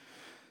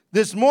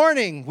This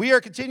morning, we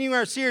are continuing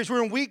our series.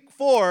 We're in week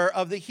 4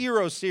 of the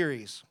Heroes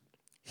series.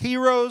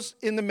 Heroes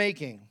in the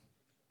making.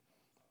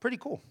 Pretty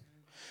cool.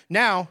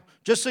 Now,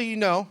 just so you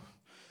know,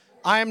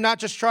 I am not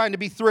just trying to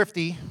be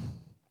thrifty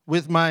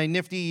with my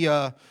nifty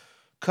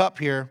cup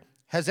here.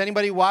 Has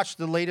anybody watched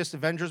the latest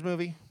Avengers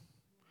movie?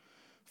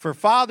 For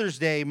Father's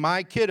Day,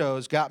 my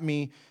kiddos got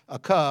me a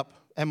cup,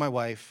 and my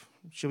wife.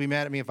 She'll be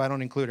mad at me if I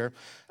don't include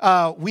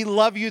her. We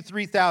Love You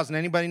 3000.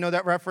 Anybody know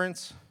that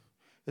reference?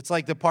 It's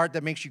like the part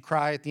that makes you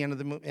cry at the end of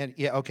the movie.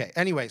 Yeah, okay.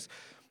 Anyways,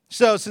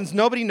 so since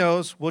nobody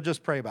knows, we'll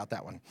just pray about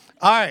that one.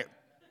 All right.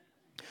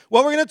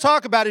 What we're going to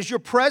talk about is your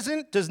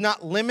present does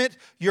not limit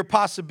your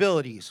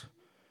possibilities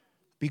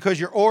because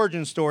your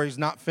origin story is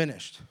not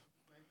finished.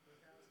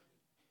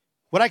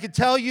 What I can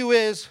tell you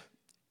is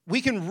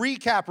we can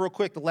recap real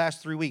quick the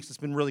last 3 weeks. It's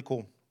been really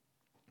cool.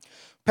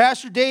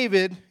 Pastor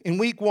David, in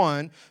week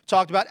 1,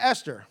 talked about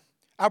Esther.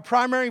 Our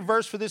primary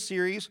verse for this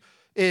series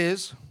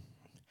is,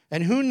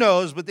 and who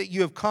knows but that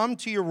you have come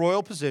to your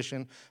royal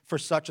position for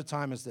such a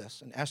time as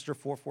this, in Esther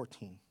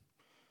 4:14.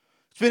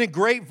 It's been a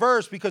great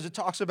verse because it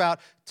talks about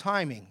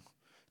timing.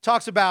 It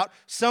talks about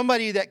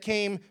somebody that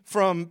came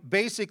from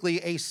basically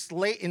a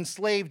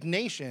enslaved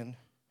nation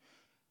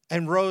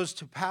and rose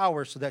to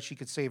power so that she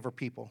could save her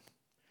people.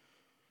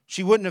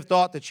 She wouldn't have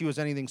thought that she was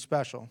anything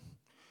special.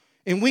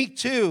 In week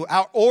 2,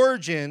 our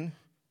origin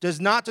does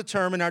not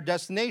determine our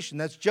destination.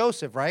 That's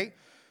Joseph, right?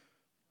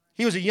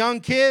 He was a young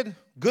kid,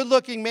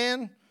 good-looking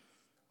man,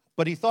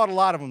 but he thought a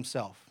lot of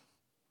himself.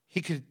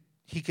 He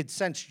could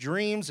sense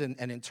dreams and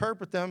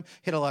interpret them.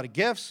 He had a lot of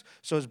gifts,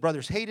 so his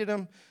brothers hated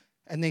him,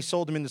 and they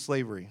sold him into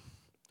slavery.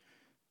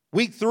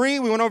 Week 3,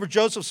 we went over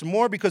Joseph some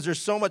more because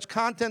there's so much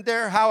content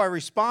there. How I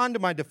respond to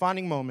my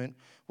defining moment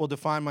will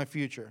define my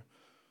future.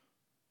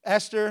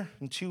 Esther,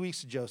 and 2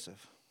 weeks of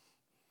Joseph.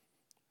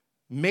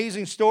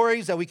 Amazing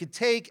stories that we could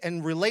take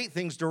and relate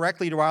things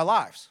directly to our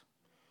lives.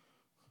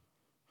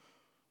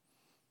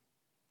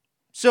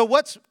 So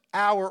what's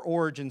our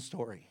origin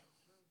story?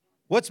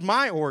 What's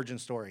my origin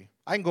story?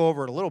 I can go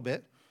over it a little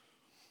bit.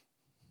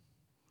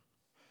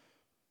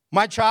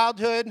 My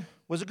childhood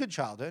was a good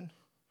childhood.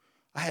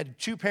 I had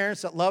 2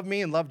 parents that loved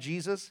me and loved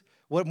Jesus.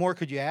 What more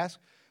could you ask?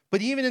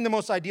 But even in the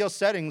most ideal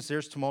settings,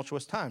 there's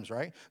tumultuous times,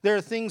 right? There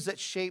are things that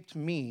shaped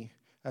me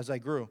as I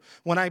grew.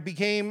 When I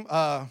became,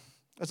 I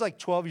was like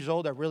 12 years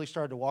old, I really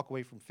started to walk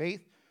away from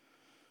faith.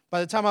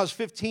 By the time I was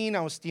 15,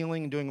 I was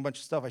stealing and doing a bunch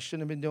of stuff I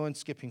shouldn't have been doing,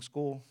 skipping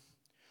school.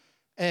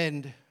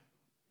 And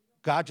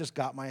God just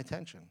got my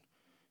attention.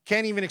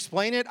 Can't even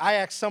explain it. I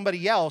asked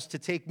somebody else to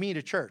take me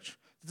to church.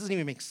 It doesn't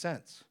even make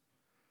sense.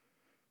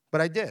 But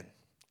I did.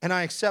 And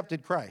I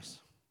accepted Christ.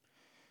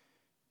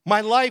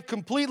 My life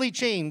completely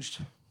changed.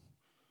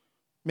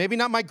 Maybe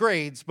not my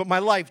grades, but my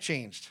life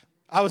changed.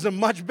 I was a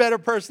much better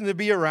person to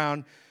be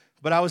around,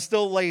 but I was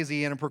still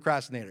lazy and a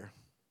procrastinator.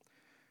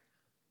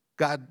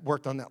 God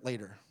worked on that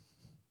later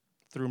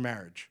through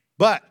marriage.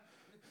 But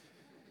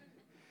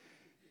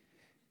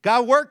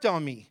God worked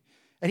on me,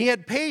 and he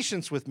had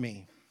patience with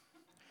me.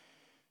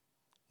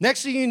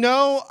 Next thing you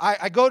know,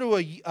 I go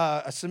to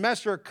a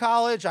semester of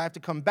college. I have to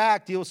come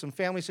back, deal with some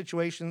family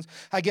situations.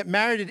 I get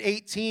married at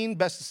 18,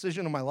 best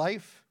decision of my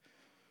life.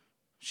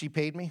 She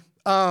paid me.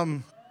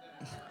 No,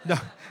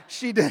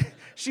 she did.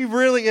 She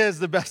really is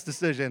the best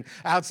decision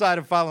outside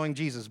of following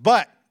Jesus.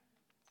 But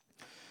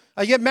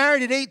I get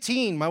married at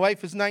 18. My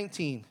wife is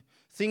 19.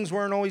 Things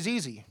weren't always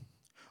easy.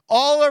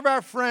 All of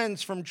our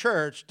friends from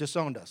church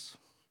disowned us.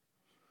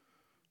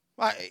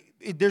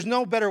 There's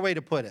no better way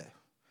to put it.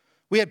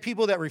 We had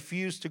people that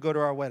refused to go to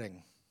our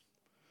wedding.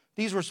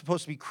 These were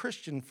supposed to be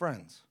Christian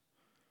friends.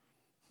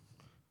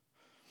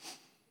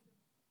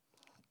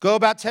 Go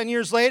about 10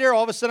 years later,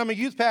 all of a sudden I'm a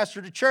youth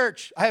pastor to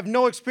church. I have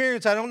no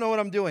experience. I don't know what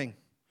I'm doing.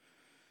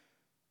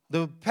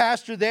 The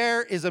pastor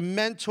there is a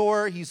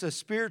mentor. He's a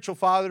spiritual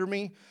father to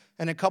me.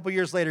 And a couple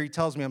years later, he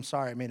tells me, I'm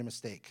sorry, I made a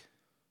mistake.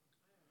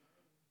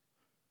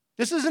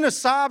 This isn't a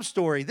sob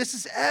story. This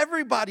is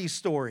everybody's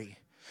story.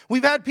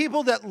 We've had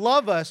people that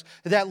love us,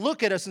 that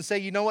look at us and say,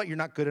 you know what, you're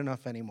not good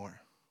enough anymore.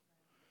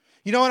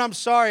 You know what, I'm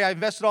sorry, I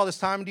invested all this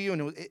time into you,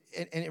 and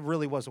it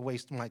really was a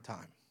waste of my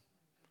time.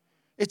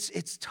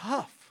 It's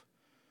tough.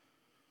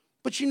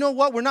 But you know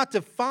what? We're not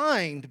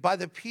defined by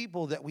the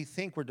people that we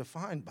think we're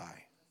defined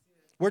by.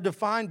 We're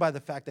defined by the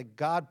fact that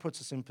God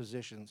puts us in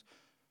positions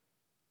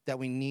that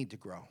we need to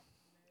grow.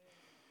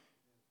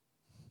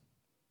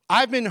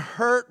 I've been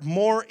hurt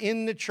more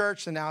in the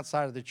church than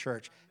outside of the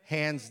church,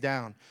 hands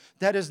down.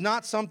 That is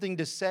not something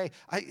to say.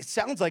 It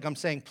sounds like I'm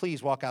saying,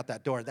 please walk out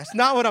that door. That's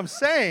not what I'm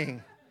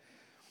saying.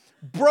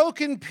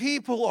 Broken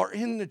people are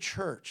in the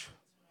church.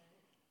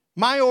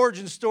 My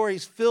origin story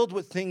is filled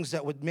with things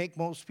that would make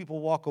most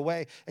people walk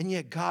away, and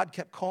yet God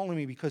kept calling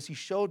me because he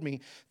showed me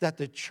that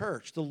the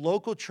church, the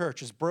local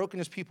church, as broken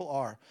as people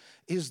are,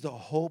 is the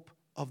hope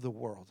of the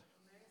world.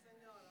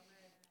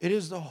 It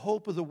is the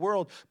hope of the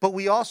world, but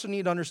we also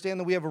need to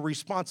understand that we have a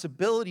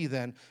responsibility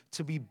then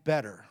to be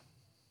better.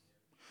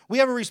 We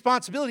have a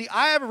responsibility.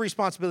 I have a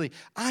responsibility.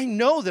 I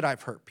know that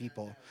I've hurt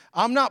people.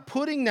 I'm not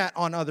putting that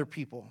on other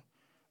people.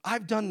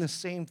 I've done the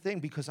same thing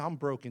because I'm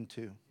broken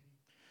too.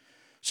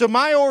 So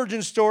my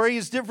origin story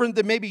is different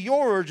than maybe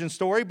your origin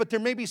story, but there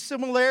may be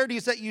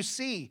similarities that you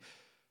see.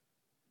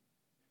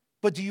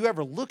 But do you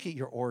ever look at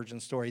your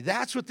origin story?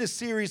 That's what this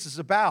series is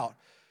about.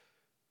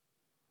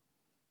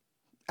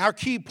 Our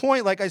key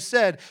point, like I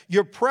said,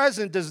 your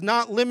present does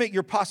not limit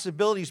your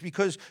possibilities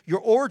because your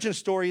origin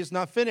story is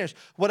not finished.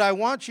 What I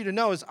want you to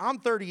know is I'm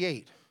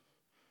 38.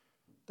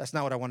 That's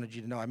not what I wanted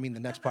you to know. I mean the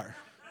next part.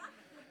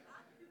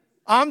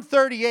 I'm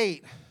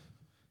 38.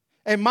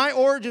 And my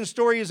origin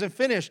story isn't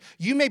finished.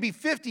 You may be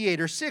 58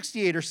 or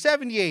 68 or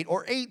 78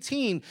 or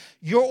 18.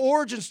 Your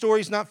origin story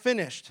is not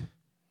finished.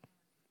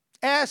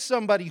 Ask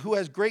somebody who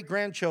has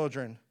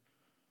great-grandchildren,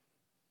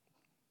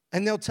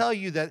 and they'll tell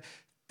you that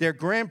their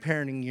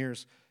grandparenting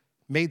years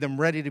made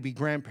them ready to be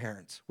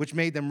grandparents, which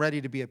made them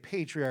ready to be a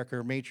patriarch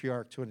or a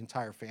matriarch to an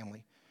entire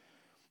family.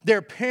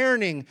 Their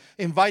parenting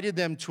invited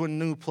them to a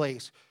new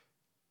place.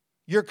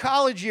 Your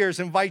college years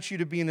invite you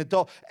to be an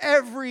adult.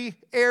 Every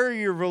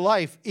area of your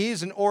life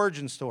is an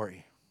origin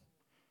story.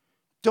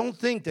 Don't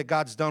think that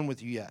God's done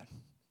with you yet.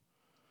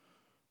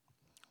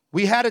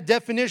 We had a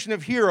definition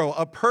of hero,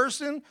 a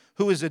person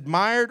who is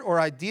admired or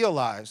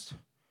idealized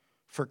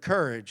for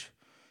courage,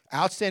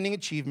 outstanding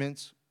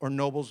achievements, or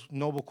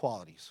noble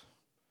qualities.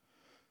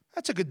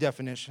 That's a good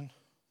definition.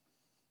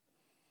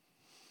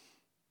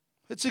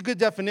 It's a good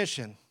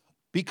definition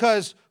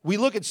because we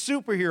look at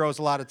superheroes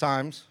a lot of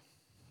times,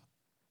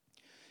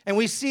 and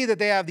we see that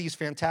they have these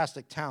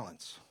fantastic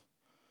talents.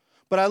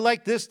 But I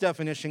like this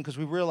definition because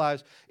we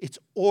realize it's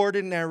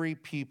ordinary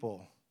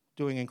people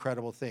doing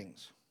incredible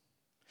things.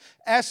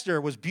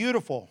 Esther was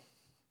beautiful,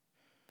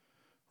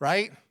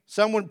 right?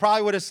 Someone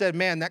probably would have said,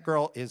 man, that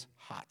girl is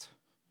hot.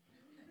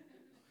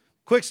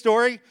 Quick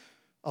story,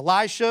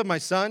 Elisha, my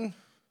son,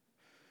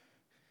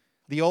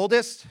 the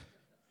oldest.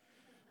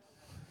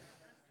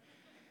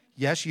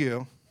 Yes,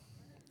 you.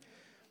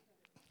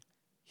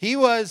 He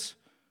was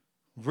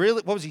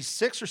really,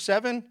 6 or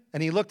 7?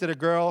 And he looked at a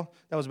girl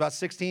that was about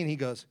 16. He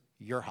goes,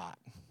 you're hot.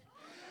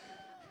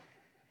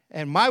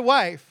 And my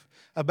wife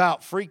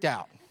about freaked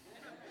out.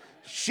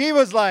 She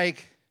was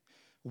like,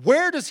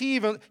 where does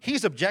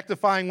he's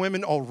objectifying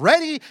women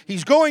already.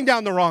 He's going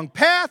down the wrong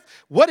path.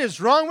 What is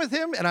wrong with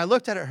him? And I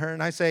looked at her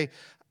and I say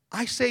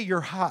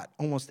you're hot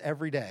almost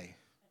every day.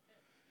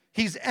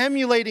 He's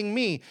emulating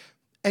me.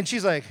 And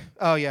she's like,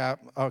 oh yeah,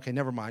 okay,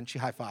 never mind. She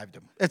high-fived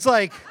him. It's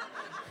like,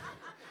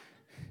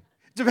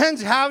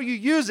 depends how you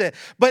use it.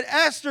 But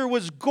Esther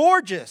was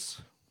gorgeous.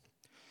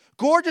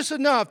 Gorgeous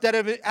enough that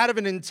out of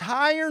an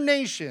entire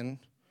nation,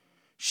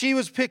 she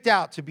was picked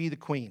out to be the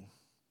queen.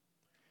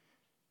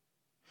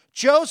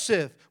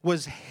 Joseph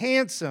was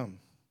handsome.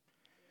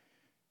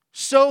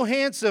 So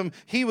handsome,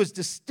 he was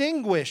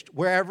distinguished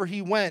wherever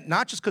he went,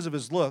 not just because of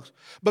his looks,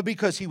 but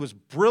because he was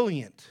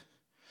brilliant.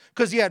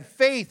 Because he had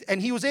faith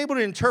and he was able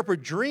to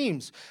interpret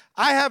dreams.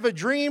 I have a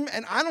dream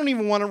and I don't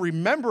even want to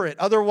remember it,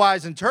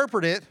 otherwise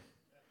interpret it.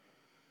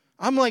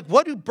 I'm like,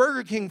 what do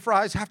Burger King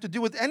fries have to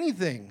do with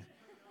anything?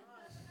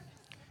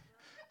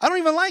 I don't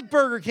even like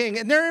Burger King,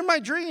 and they're in my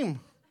dream.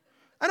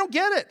 I don't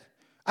get it.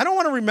 I don't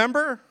want to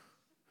remember.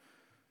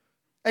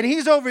 And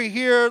he's over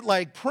here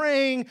like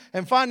praying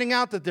and finding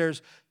out that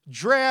there's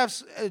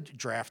draft.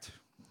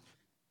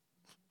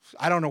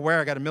 I don't know where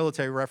I got a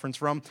military reference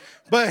from,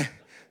 but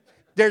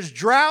there's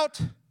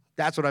drought.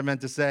 That's what I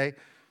meant to say.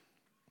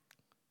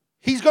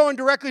 He's going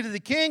directly to the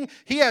king.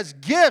 He has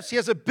gifts. He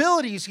has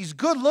abilities. He's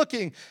good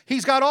looking.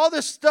 He's got all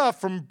this stuff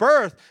from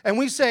birth. And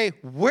we say,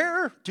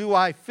 where do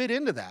I fit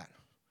into that?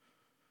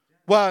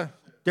 Well,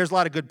 there's a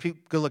lot of good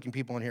looking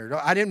people in here.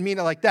 I didn't mean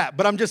it like that.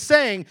 But I'm just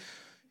saying,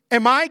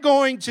 am I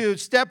going to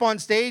step on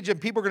stage and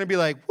people are going to be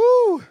like,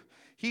 whoo,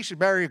 he should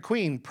marry a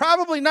queen?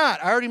 Probably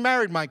not. I already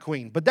married my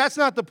queen. But that's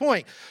not the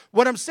point.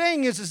 What I'm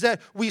saying is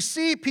that we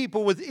see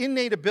people with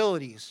innate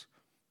abilities,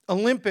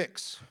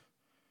 Olympics,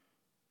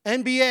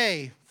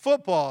 NBA,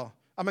 football.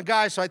 I'm a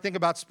guy, so I think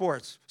about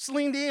sports.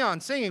 Celine Dion,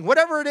 singing,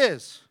 whatever it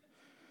is.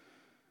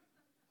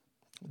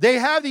 They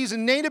have these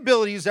innate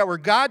abilities that were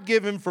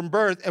God-given from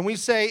birth, and we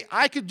say,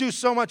 I could do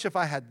so much if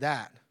I had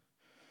that.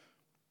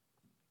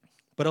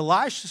 But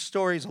Elisha's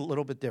story is a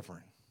little bit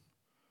different.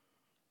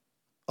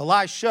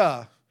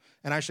 Elisha,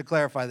 and I should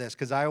clarify this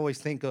because I always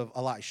think of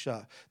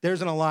Elisha.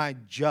 There's an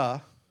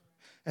Elijah,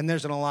 and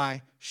there's an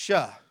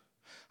Elisha.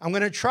 I'm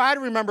going to try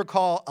to remember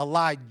call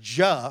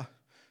Elijah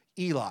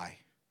Eli,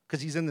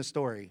 because he's in the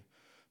story.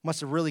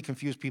 Must have really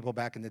confused people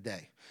back in the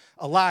day.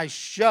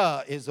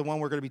 Elisha is the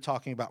one we're going to be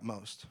talking about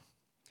most.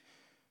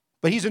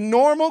 But he's a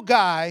normal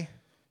guy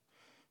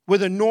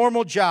with a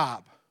normal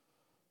job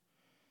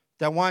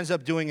that winds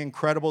up doing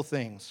incredible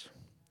things.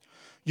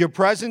 Your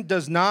present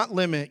does not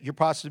limit your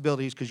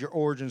possibilities because your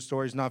origin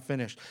story is not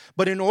finished.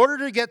 But in order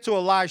to get to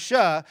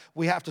Elisha,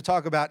 we have to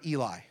talk about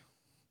Eli.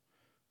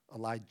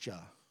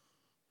 Elijah.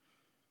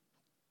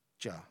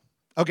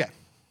 Okay.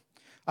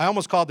 I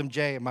almost called him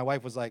Jay, and my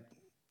wife was like,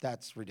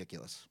 that's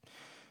ridiculous.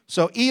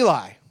 So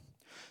Eli.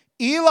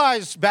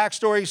 Eli's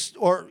backstory,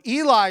 or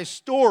Eli's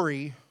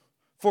story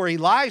for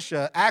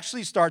Elisha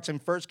actually starts in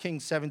 1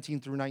 Kings 17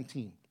 through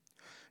 19.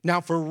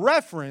 Now, for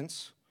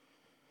reference,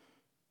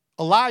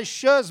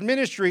 Elisha's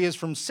ministry is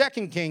from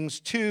 2 Kings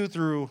 2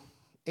 through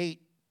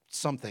 8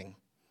 something.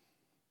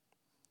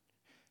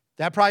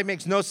 That probably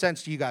makes no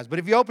sense to you guys, but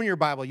if you open your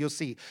Bible, you'll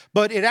see.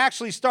 But it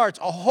actually starts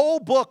a whole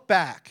book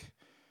back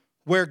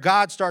where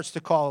God starts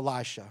to call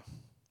Elisha.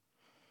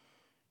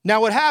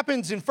 Now, what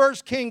happens in 1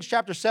 Kings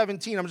chapter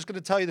 17, I'm just going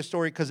to tell you the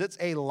story because it's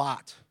a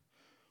lot.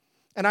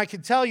 And I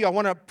can tell you, I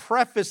want to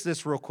preface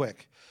this real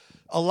quick.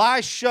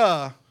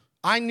 Elisha,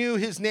 I knew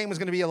his name was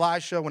going to be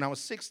Elisha when I was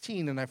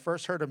 16 and I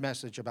first heard a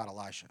message about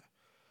Elisha.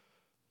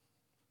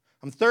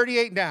 I'm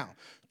 38 now.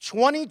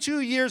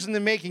 22 years in the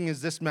making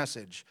is this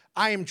message.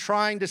 I am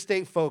trying to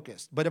stay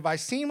focused. But if I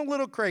seem a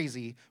little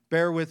crazy,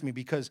 bear with me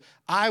because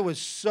I was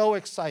so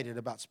excited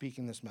about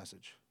speaking this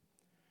message.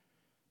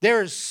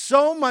 There is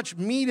so much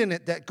meat in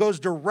it that goes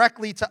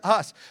directly to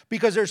us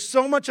because there's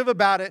so much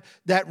about it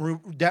that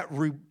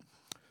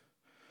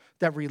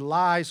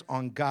relies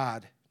on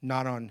God,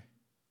 not on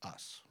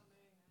us.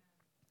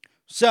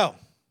 So,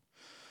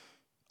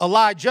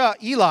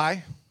 Eli,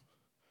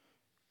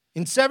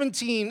 in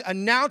 17,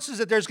 announces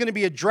that there's going to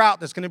be a drought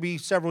that's going to be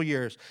several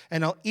years.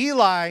 And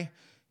Eli,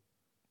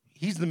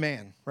 he's the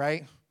man,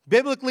 right?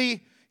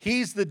 Biblically,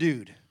 he's the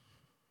dude.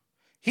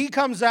 He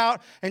comes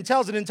out and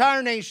tells an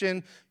entire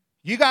nation,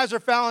 you guys are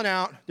fouling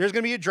out, there's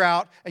going to be a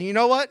drought, and you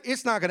know what?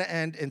 It's not going to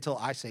end until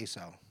I say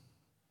so.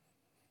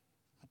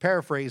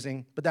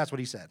 Paraphrasing, but that's what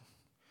he said.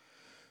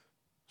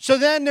 So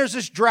then there's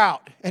this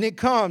drought, and it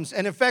comes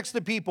and affects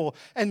the people,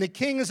 and the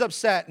king is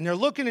upset, and they're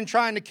looking and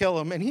trying to kill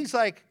him, and he's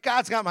like,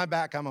 God's got my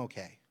back, I'm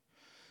okay.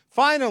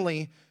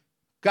 Finally,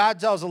 God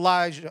tells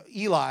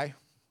Eli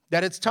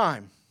that it's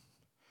time.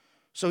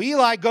 So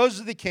Eli goes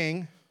to the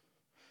king,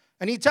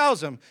 and he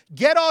tells him,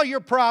 get all your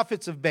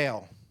prophets of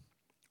Baal.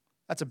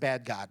 That's a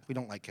bad God. We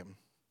don't like him.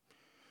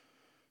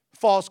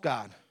 False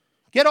God.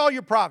 Get all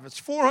your prophets,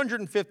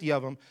 450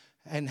 of them,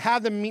 and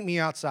have them meet me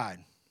outside.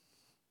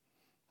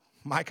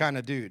 My kind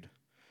of dude,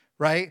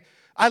 right?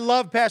 I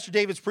love Pastor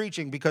David's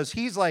preaching because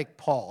he's like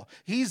Paul.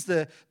 He's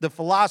the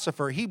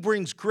philosopher. He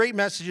brings great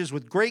messages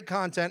with great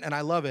content, and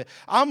I love it.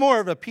 I'm more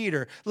of a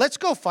Peter. Let's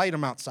go fight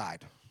him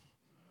outside.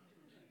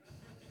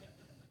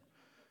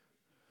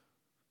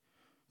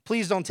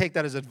 Please don't take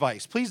that as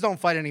advice. Please don't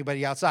fight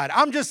anybody outside.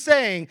 I'm just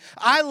saying,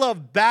 I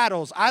love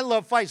battles. I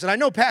love fights. And I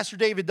know Pastor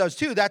David does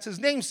too. That's his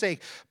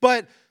namesake.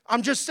 But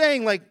I'm just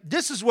saying, like,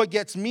 this is what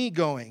gets me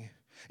going.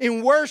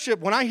 In worship,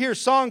 when I hear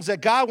songs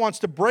that God wants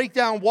to break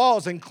down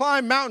walls and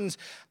climb mountains,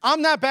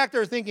 I'm not back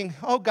there thinking,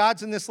 oh,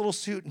 God's in this little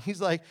suit. And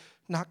he's like,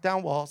 knock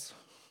down walls,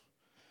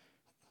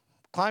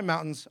 climb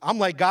mountains. I'm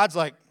like, God's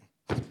like,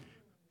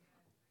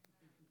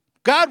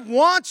 God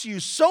wants you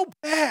so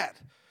bad.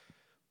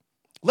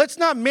 Let's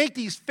not make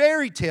these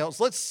fairy tales.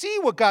 Let's see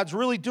what God's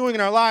really doing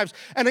in our lives.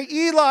 And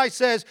Eli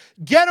says,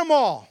 get them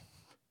all,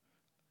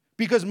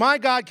 because my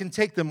God can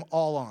take them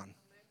all on.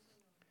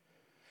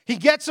 He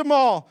gets them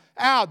all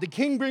out. The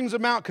king brings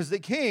them out because the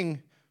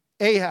king,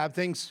 Ahab,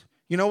 thinks,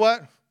 you know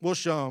what? We'll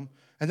show him,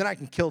 and then I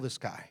can kill this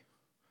guy.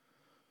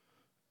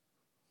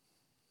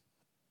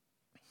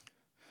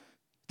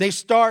 They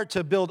start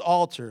to build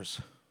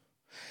altars,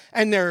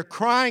 and they're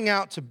crying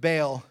out to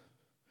Baal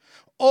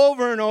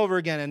over and over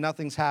again, and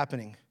nothing's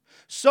happening.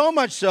 So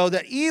much so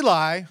that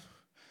Eli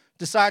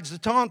decides to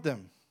taunt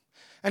them.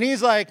 And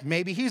he's like,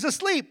 maybe he's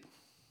asleep.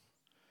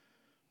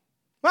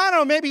 Well, I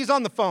don't know, maybe he's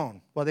on the phone.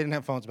 Well, they didn't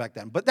have phones back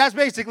then, but that's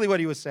basically what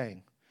he was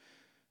saying.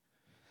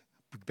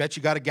 Bet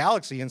you got a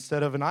Galaxy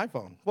instead of an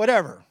iPhone.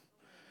 Whatever.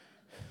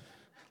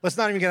 Let's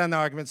not even get on the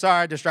argument.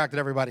 Sorry, I distracted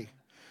everybody.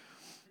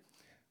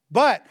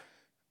 But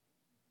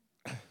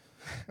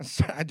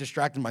I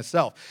distracted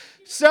myself.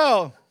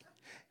 So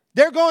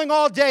they're going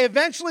all day.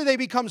 Eventually, they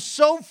become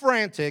so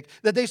frantic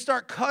that they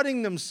start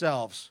cutting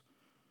themselves.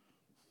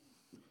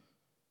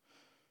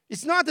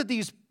 It's not that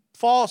these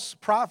false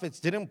prophets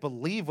didn't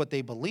believe what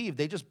they believed.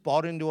 They just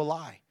bought into a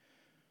lie.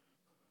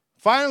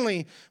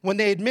 Finally, when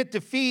they admit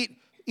defeat,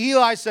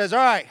 Eli says, all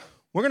right,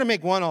 we're going to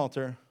make one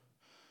altar.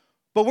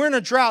 But we're in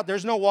a drought.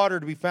 There's no water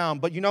to be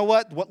found. But you know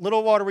what? What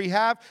little water we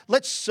have,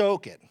 let's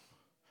soak it.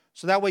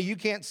 So that way you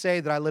can't say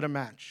that I lit a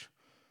match.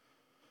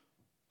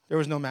 There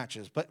was no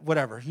matches, but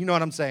whatever. You know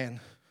what I'm saying.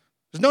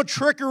 There's no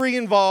trickery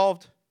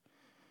involved.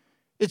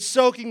 It's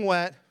soaking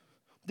wet.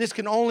 This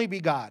can only be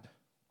God.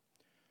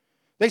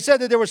 They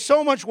said that there was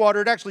so much water,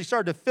 it actually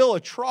started to fill a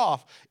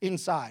trough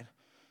inside.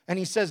 And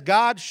he says,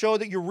 God, show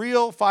that you're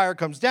real. Fire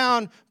comes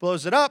down,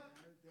 blows it up.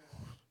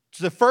 It's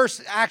the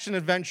first action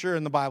adventure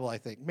in the Bible, I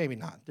think. Maybe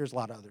not. There's a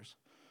lot of others.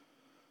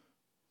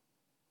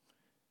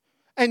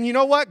 And you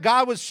know what?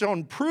 God was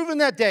shown, proven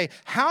that day.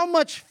 How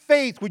much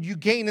faith would you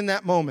gain in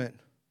that moment?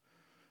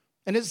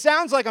 And it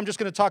sounds like I'm just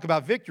going to talk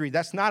about victory.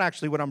 That's not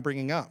actually what I'm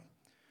bringing up.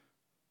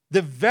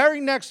 The very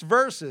next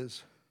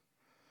verses,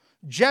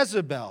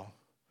 Jezebel,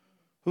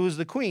 who is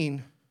the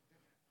queen,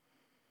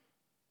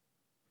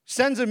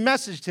 sends a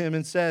message to him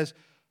and says,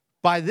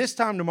 by this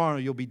time tomorrow,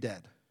 you'll be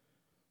dead.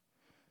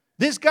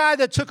 This guy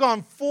that took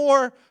on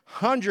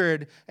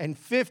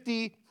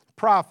 450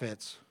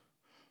 prophets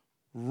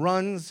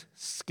runs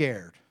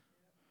scared.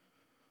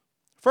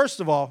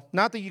 First of all,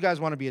 not that you guys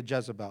want to be a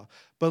Jezebel,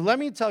 but let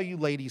me tell you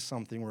ladies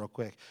something real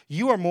quick.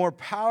 You are more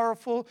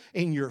powerful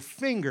in your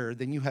finger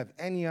than you have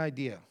any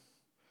idea.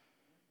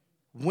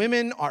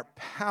 Women are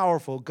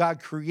powerful. God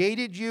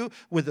created you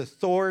with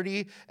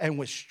authority and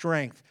with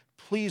strength.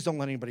 Please don't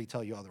let anybody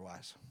tell you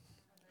otherwise.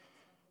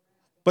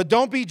 But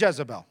don't be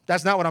Jezebel.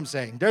 That's not what I'm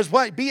saying.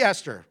 Be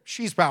Esther.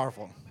 She's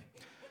powerful.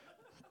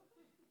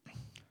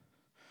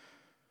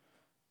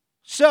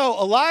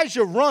 So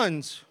Elijah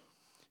runs.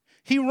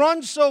 He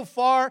runs so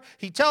far,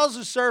 he tells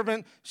his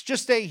servant,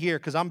 just stay here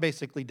because I'm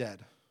basically dead.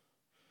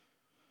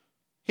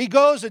 He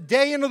goes a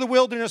day into the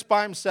wilderness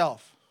by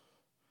himself.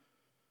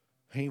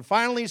 And he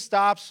finally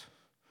stops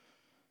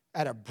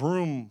at a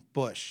broom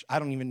bush. I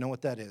don't even know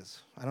what that is.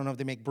 I don't know if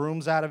they make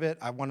brooms out of it.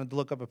 I wanted to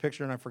look up a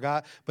picture and I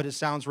forgot, but it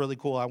sounds really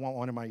cool. I want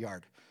one in my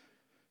yard.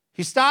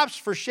 He stops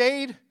for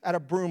shade at a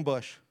broom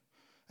bush.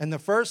 And the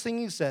first thing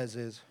he says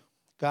is,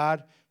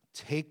 God,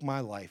 take my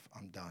life.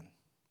 I'm done.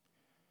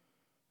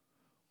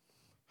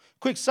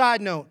 Quick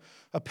side note,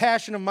 a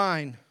passion of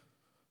mine.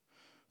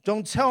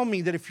 Don't tell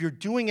me that if you're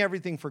doing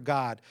everything for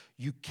God,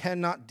 you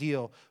cannot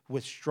deal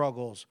with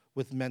struggles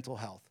with mental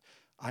health.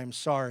 I'm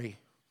sorry.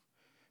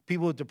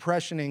 People with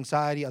depression,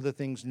 anxiety, other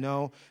things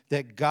know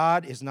that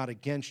God is not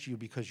against you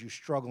because you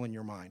struggle in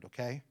your mind,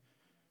 okay?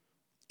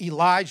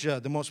 Elijah,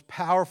 the most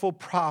powerful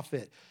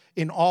prophet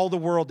in all the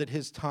world at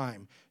his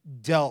time,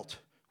 dealt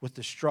with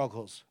the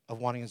struggles of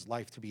wanting his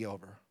life to be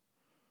over.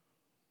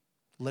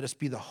 Let us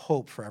be the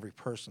hope for every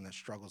person that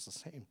struggles the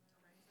same.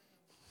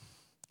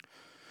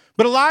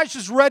 But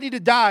Elijah's ready to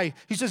die.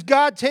 He says,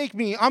 God, take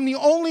me. I'm the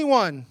only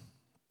one.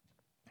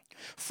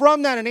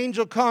 From that, an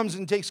angel comes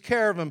and takes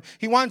care of him.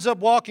 He winds up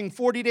walking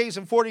 40 days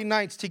and 40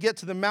 nights to get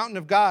to the mountain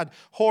of God,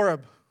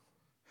 Horeb.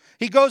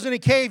 He goes in a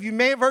cave. You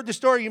may have heard the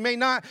story. You may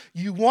not.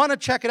 You want to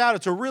check it out.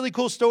 It's a really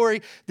cool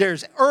story.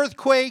 There's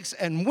earthquakes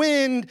and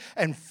wind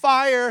and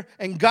fire,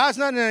 and God's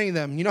not in any of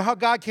them. You know how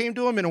God came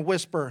to him? In a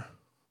whisper.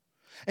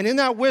 And in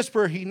that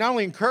whisper, he not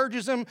only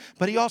encourages him,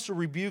 but he also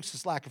rebukes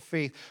his lack of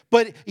faith.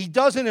 But he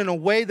does it in a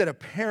way that a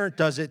parent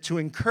does it to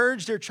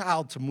encourage their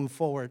child to move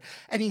forward.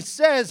 And he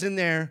says in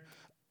there,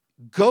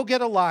 go get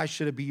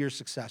Elisha to be your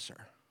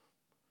successor.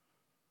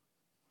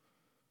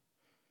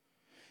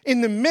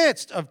 In the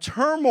midst of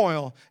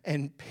turmoil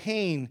and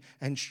pain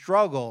and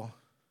struggle,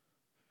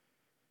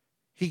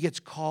 he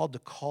gets called to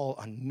call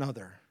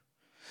another.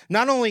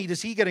 Not only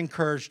does he get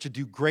encouraged to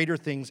do greater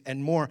things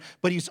and more,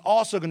 but he's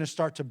also going to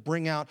start to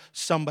bring out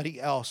somebody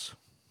else.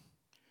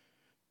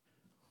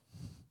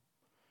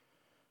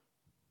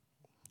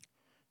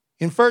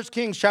 In 1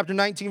 Kings chapter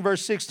 19,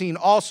 verse 16,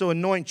 also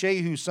anoint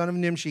Jehu, son of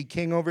Nimshi,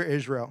 king over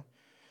Israel,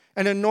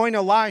 and anoint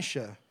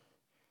Elisha,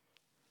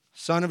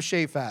 son of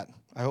Shaphat.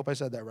 I hope I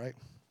said that right.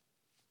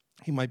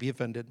 He might be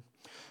offended.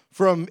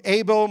 From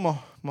Abel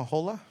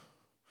Mahola.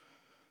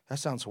 That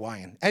sounds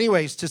Hawaiian.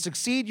 Anyways, to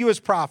succeed you as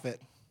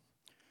prophet.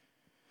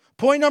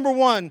 Point number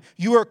one,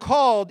 you are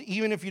called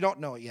even if you don't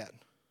know it yet.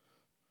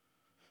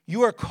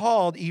 You are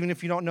called even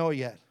if you don't know it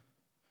yet.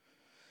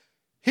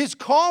 His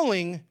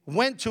calling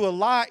went to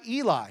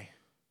Eli,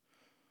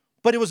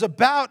 but it was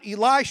about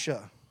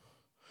Elisha.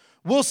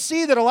 We'll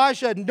see that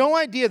Elisha had no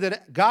idea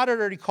that God had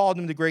already called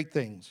him to great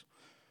things.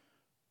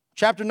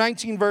 Chapter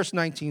 19, verse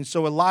 19.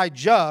 So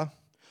Elijah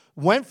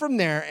went from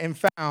there and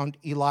found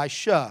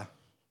Elisha.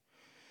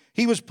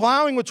 He was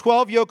plowing with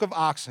 12 yoke of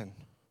oxen,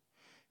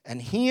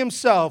 and he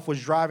himself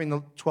was driving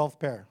the 12th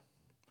pair.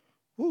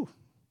 Woo.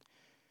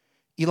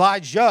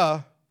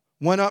 Elijah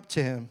went up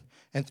to him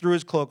and threw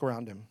his cloak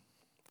around him.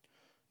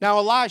 Now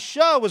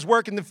Elisha was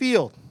working the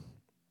field.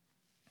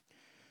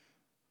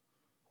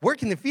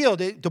 Working the field,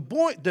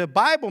 the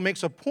Bible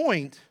makes a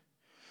point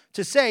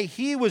to say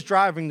he was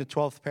driving the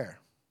 12th pair.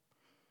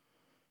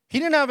 He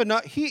didn't have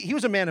enough. He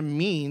was a man of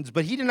means,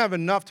 but he didn't have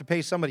enough to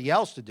pay somebody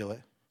else to do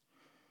it.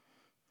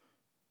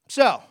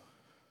 So,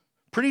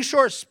 pretty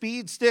sure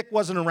speed stick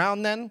wasn't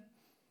around then.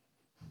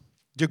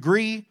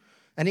 Degree,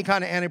 any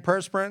kind of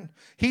antiperspirant.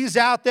 He's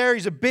out there.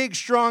 He's a big,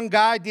 strong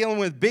guy dealing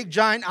with big,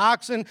 giant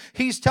oxen.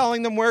 He's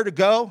telling them where to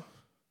go.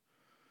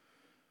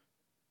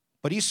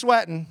 But he's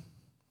sweating.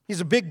 He's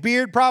a big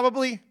beard,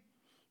 probably.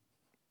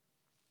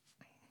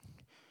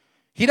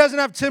 He doesn't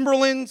have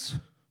Timberlands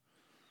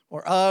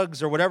or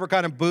Uggs or whatever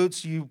kind of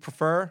boots you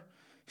prefer.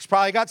 He's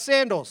probably got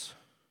sandals.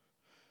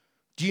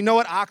 Do you know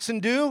what oxen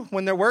do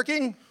when they're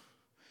working?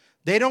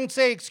 They don't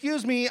say,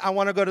 excuse me, I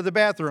want to go to the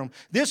bathroom.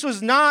 This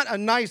was not a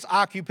nice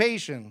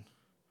occupation.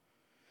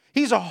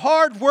 He's a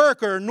hard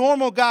worker,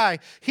 normal guy.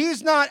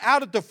 He's not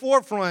out at the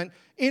forefront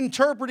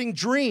interpreting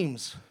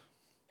dreams.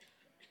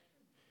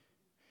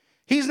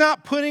 He's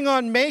not putting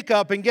on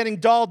makeup and getting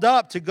dolled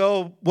up to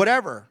go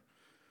whatever.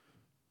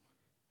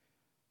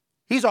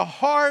 He's a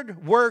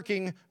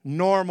hard-working,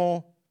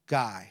 normal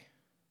guy.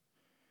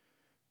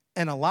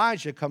 And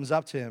Elijah comes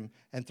up to him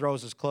and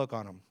throws his cloak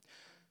on him.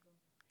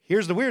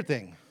 Here's the weird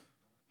thing.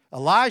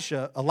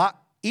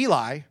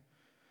 Eli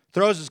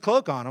throws his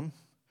cloak on him.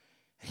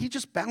 He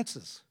just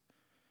bounces.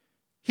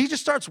 He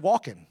just starts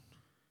walking.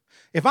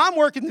 If I'm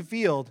working the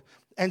field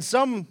and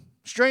some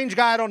strange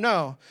guy I don't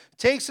know,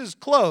 takes his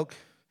cloak,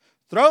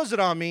 throws it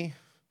on me.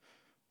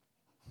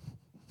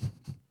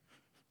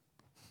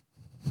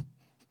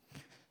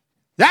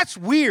 That's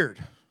weird.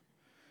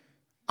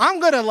 I'm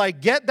going to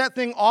get that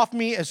thing off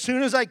me as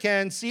soon as I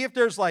can, see if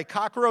there's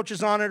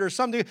cockroaches on it or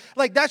something.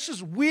 That's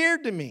just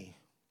weird to me.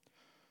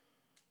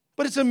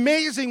 But it's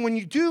amazing when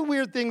you do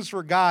weird things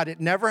for God, it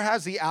never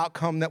has the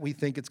outcome that we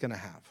think it's going to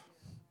have.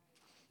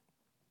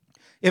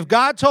 If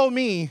God told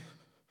me,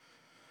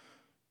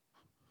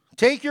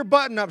 take your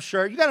button-up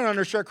shirt, you got an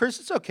undershirt, Chris,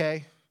 it's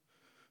okay.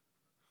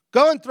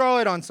 Go and throw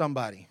it on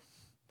somebody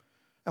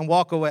and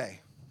walk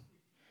away.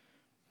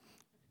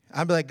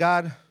 I'd be like,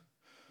 God,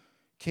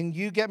 can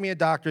you get me a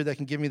doctor that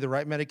can give me the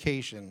right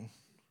medication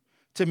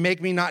to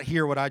make me not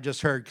hear what I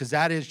just heard? Because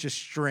that is just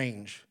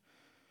strange.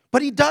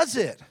 But he does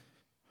it.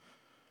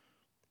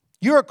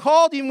 You are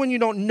called even when you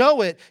don't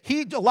know it.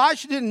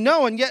 Elisha didn't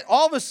know, and yet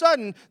all of a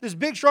sudden, this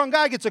big, strong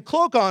guy gets a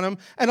cloak on him,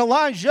 and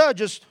Elijah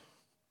just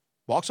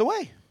walks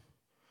away.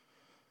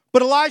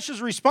 But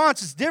Elisha's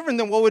response is different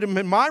than what would have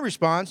been my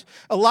response.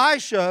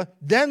 Elisha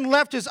then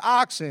left his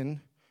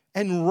oxen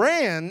and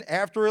ran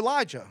after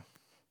Elijah.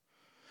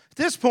 At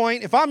this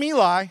point, if I'm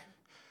Eli,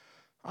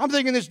 I'm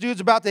thinking this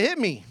dude's about to hit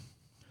me.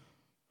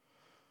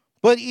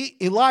 But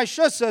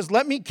Elisha says,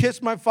 let me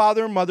kiss my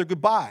father and mother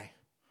goodbye,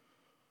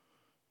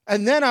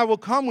 and then I will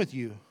come with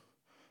you.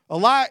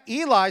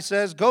 Eli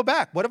says, go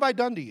back. What have I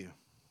done to you?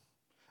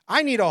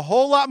 I need a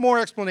whole lot more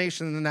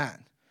explanation than that.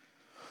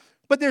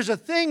 But there's a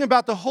thing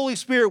about the Holy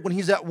Spirit when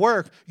he's at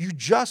work, you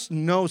just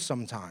know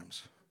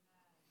sometimes.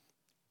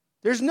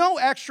 There's no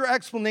extra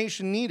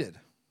explanation needed.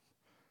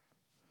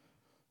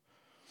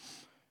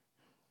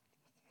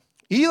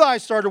 Eli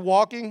started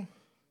walking,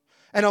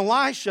 and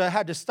Elisha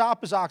had to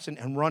stop his oxen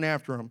and run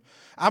after him.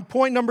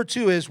 Point number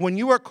 2 is, when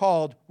you are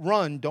called,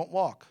 run, don't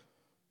walk.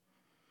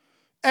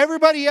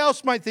 Everybody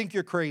else might think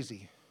you're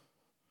crazy.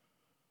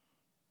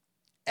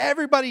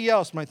 Everybody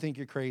else might think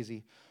you're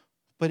crazy.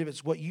 But if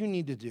it's what you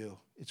need to do,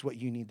 it's what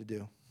you need to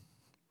do.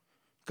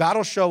 God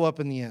will show up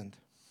in the end.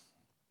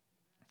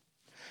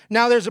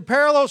 Now, there's a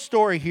parallel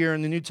story here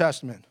in the New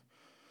Testament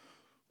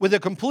with a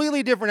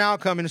completely different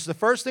outcome, and it's the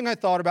first thing I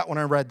thought about when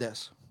I read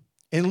this.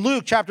 In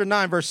Luke chapter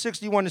 9, verse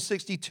 61 to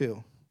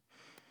 62,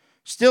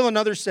 still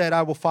another said,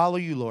 I will follow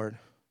you, Lord.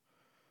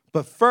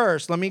 But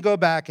first, let me go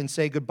back and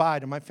say goodbye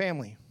to my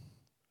family.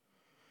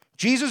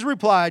 Jesus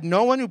replied,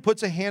 no one who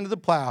puts a hand to the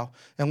plow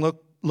and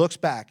looks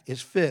back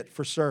is fit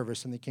for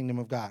service in the kingdom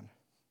of God.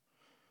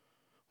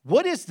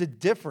 What is the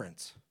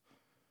difference?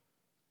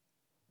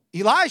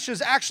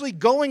 Elisha's actually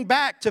going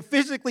back to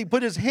physically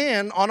put his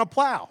hand on a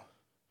plow.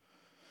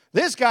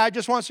 This guy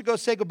just wants to go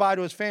say goodbye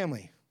to his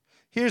family.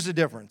 Here's the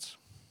difference.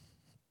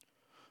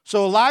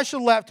 So Elisha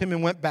left him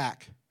and went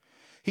back.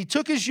 He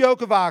took his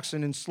yoke of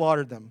oxen and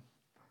slaughtered them.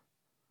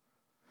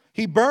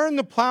 He burned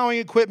the plowing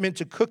equipment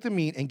to cook the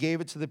meat and gave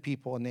it to the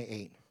people, and they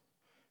ate.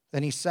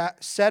 Then he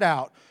set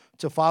out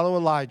to follow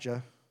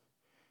Elijah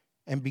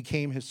and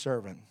became his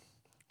servant.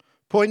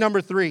 Point number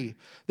 3,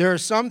 there are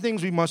some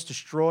things we must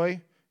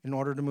destroy in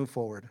order to move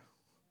forward.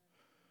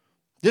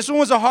 This one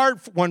was a hard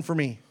one for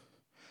me.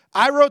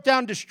 I wrote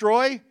down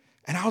destroy,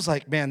 and I was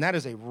like, man, that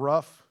is a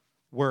rough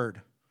word.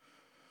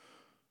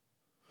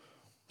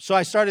 So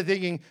I started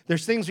thinking,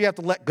 there's things we have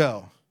to let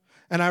go.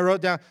 And I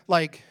wrote down,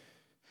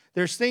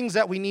 there's things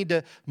that we need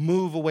to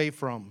move away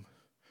from.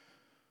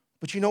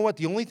 But you know what?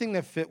 The only thing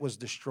that fit was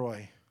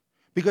destroy.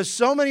 Because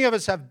so many of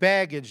us have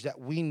baggage that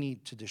we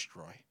need to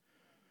destroy.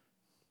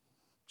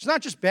 It's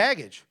not just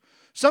baggage.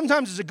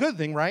 Sometimes it's a good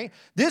thing, right?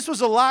 This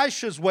was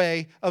Elisha's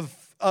way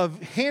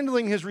of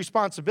handling his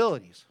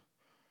responsibilities.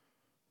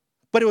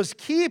 But it was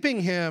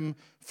keeping him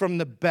from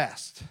the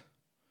best.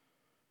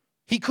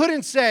 He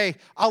couldn't say,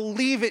 I'll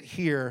leave it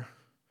here.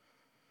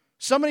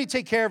 Somebody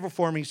take care of it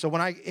for me, so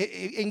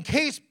in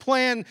case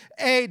plan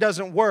A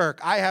doesn't work,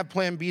 I have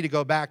plan B to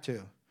go back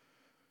to.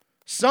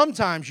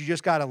 Sometimes you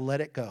just got to let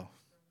it go.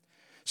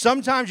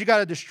 Sometimes you got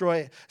to destroy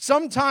it.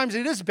 Sometimes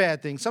it is a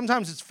bad thing.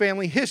 Sometimes it's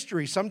family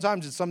history.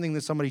 Sometimes it's something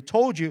that somebody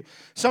told you.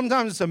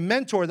 Sometimes it's a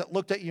mentor that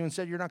looked at you and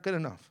said, you're not good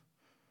enough.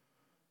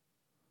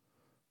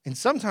 And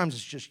sometimes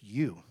it's just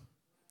you.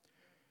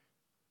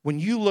 When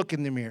you look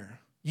in the mirror,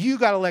 you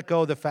got to let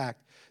go of the fact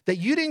that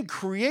you didn't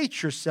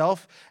create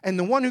yourself, and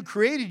the one who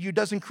created you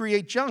doesn't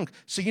create junk.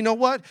 So you know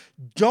what?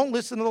 Don't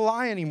listen to the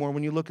lie anymore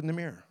when you look in the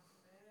mirror.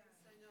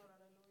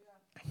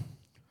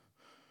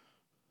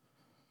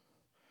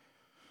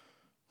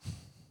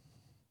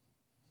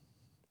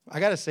 I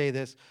got to say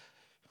this.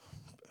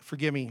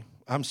 Forgive me.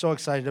 I'm so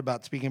excited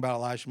about speaking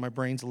about Elisha. My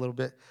brain's a little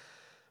bit.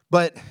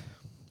 But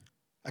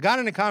I got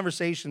in a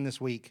conversation this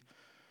week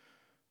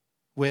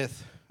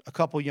with a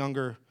couple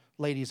younger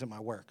ladies at my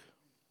work.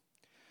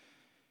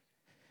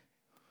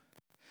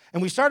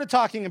 And we started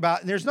talking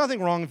about, and there's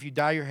nothing wrong if you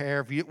dye your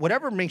hair,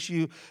 whatever makes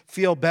you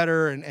feel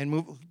better and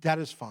move, that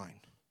is fine.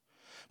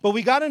 But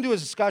we got into a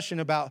discussion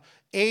about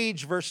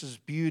age versus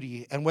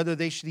beauty and whether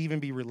they should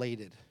even be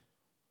related.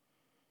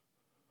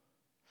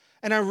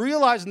 And I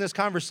realize in this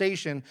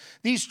conversation,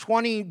 these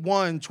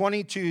 21,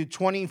 22,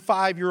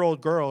 25-year-old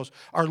girls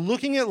are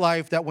looking at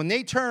life that when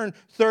they turn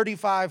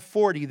 35,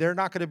 40, they're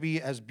not going to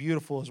be as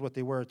beautiful as what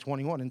they were at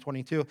 21 and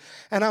 22.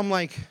 And I'm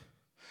like,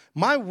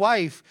 my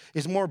wife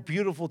is more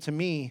beautiful to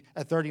me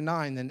at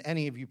 39 than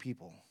any of you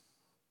people.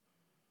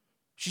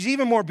 She's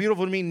even more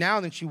beautiful to me now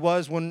than she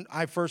was when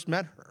I first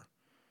met her.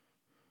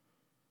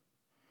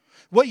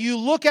 What you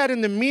look at in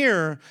the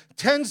mirror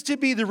tends to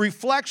be the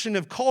reflection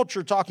of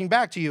culture talking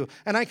back to you.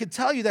 And I can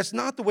tell you that's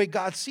not the way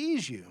God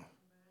sees you.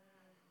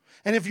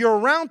 And if you're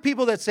around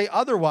people that say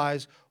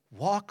otherwise,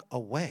 walk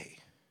away.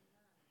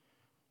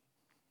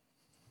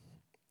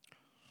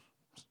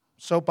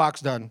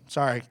 Soapbox done.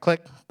 Sorry.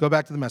 Click. Go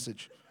back to the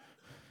message.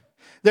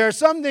 There are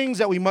some things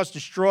that we must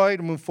destroy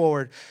to move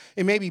forward.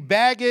 It may be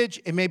baggage,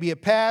 it may be a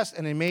past,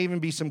 and it may even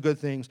be some good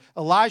things.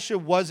 Elisha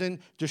wasn't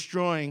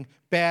destroying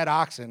bad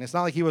oxen. It's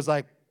not like he was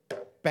like,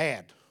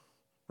 bad,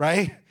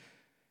 right?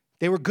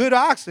 They were good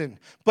oxen,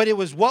 but it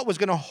was what was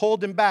going to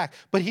hold him back.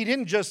 But he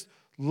didn't just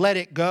let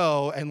it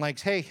go and like,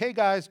 hey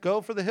guys,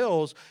 go for the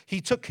hills. He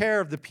took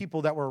care of the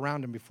people that were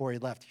around him before he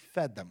left. He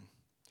fed them,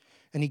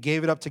 and he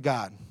gave it up to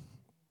God.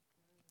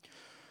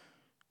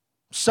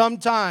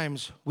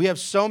 Sometimes we have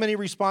so many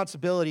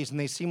responsibilities, and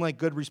they seem like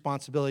good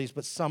responsibilities,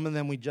 but some of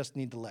them we just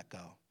need to let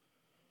go.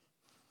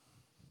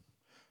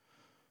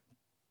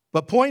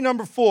 But point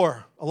number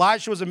 4,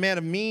 Elisha was a man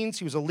of means.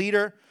 He was a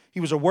leader. He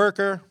was a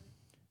worker.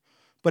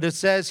 But it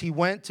says he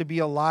went to be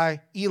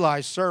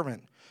Eli's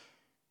servant.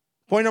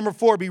 Point number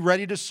 4, be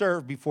ready to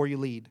serve before you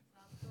lead.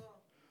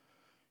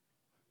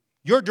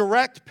 Your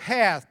direct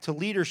path to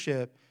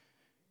leadership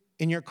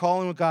in your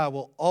calling with God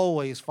will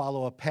always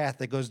follow a path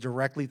that goes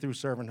directly through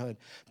servanthood.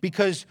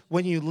 Because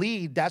when you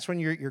lead, that's when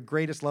you're at your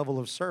greatest level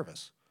of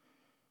service.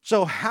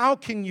 So how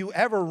can you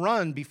ever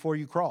run before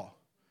you crawl?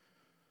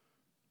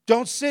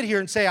 Don't sit here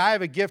and say, I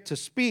have a gift to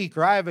speak,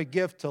 or I have a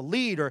gift to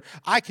lead, or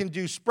I can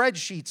do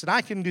spreadsheets, and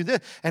I can do this,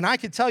 and I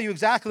can tell you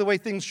exactly the way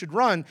things should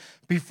run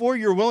before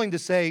you're willing to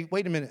say,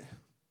 wait a minute,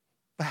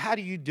 but how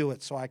do you do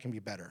it so I can be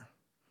better?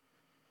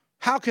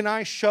 How can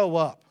I show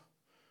up?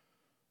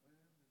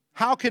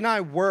 How can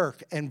I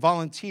work and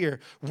volunteer?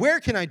 Where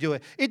can I do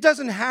it? It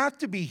doesn't have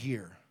to be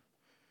here.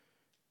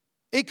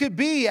 It could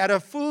be at a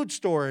food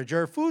storage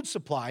or a food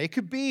supply. It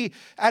could be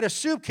at a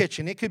soup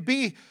kitchen. It could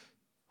be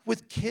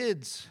with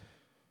kids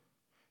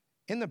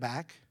in the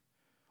back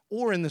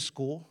or in the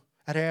school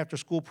at an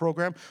after-school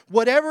program.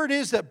 Whatever it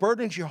is that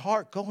burdens your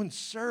heart, go and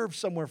serve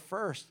somewhere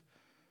first.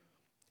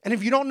 And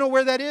if you don't know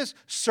where that is,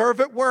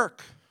 serve at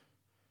work.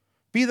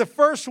 Be the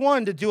first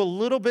one to do a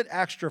little bit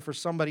extra for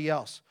somebody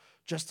else,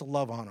 just to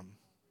love on them.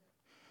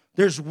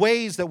 There's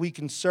ways that we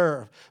can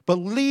serve, but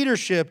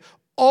leadership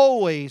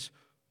always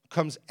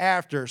comes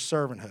after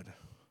servanthood.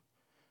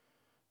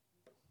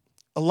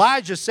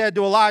 Elijah said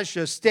to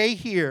Elisha, stay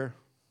here.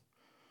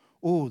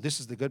 Ooh, this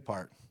is the good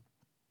part.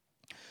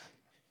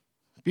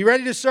 Be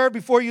ready to serve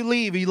before you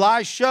leave.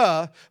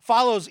 Elisha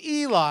follows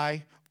Eli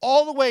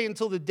all the way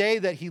until the day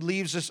that he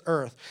leaves this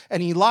earth.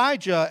 And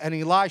Elijah and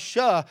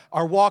Elisha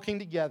are walking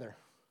together.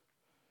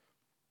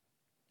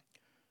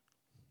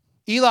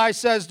 Eli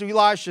says to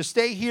Elisha,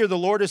 stay here, the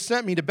Lord has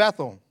sent me to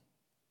Bethel.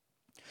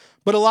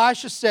 But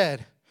Elisha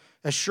said,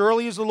 as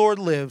surely as the Lord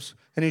lives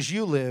and as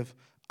you live,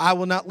 I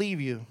will not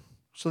leave you.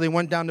 So they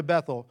went down to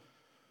Bethel.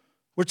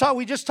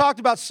 We just talked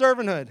about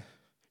servanthood.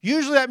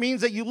 Usually that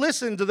means that you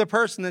listen to the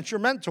person that's your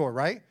mentor,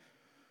 right?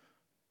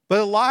 But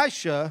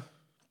Elisha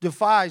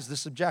defies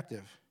this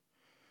objective.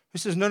 He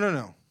says,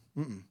 no.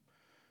 Mm-mm.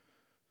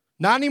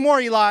 Not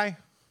anymore, Eli.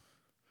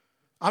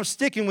 I'm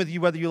sticking with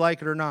you whether you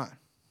like it or not.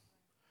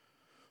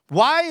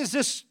 Why is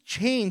this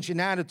change in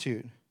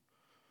attitude?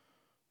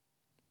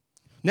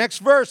 Next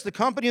verse, the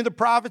company of the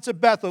prophets of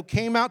Bethel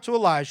came out to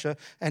Elisha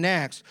and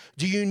asked,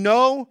 do you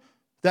know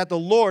that the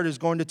Lord is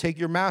going to take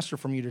your master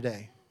from you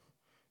today?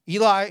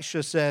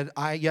 Elisha said,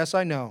 yes,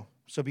 I know,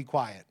 so be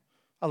quiet.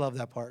 I love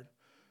that part.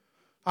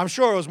 I'm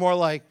sure it was more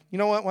like, you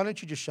know what, why don't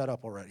you just shut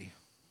up already?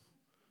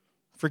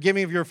 Forgive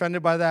me if you're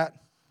offended by that.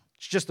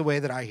 It's just the way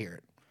that I hear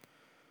it.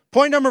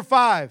 Point number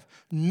 5,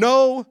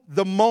 know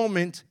the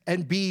moment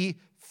and be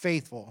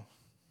faithful.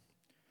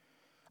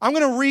 I'm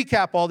going to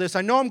recap all this.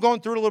 I know I'm going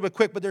through it a little bit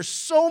quick, but there's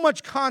so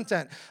much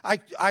content.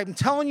 I'm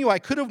telling you, I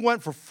could have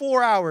went for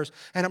 4 hours,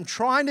 and I'm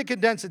trying to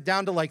condense it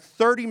down to like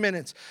 30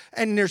 minutes.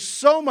 And there's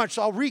so much,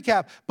 so I'll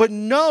recap. But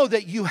know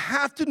that you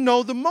have to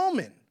know the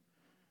moment.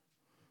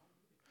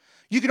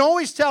 You can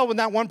always tell when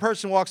that one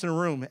person walks in a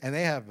room, and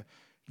they have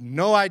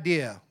no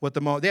idea what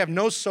the moment, they have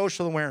no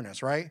social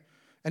awareness, right?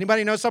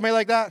 Anybody know somebody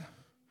like that?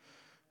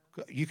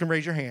 You can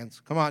raise your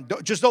hands. Come on.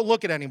 Just don't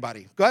look at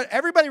anybody. Go ahead.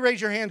 Everybody raise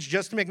your hands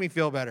just to make me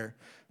feel better.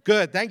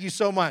 Good. Thank you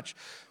so much.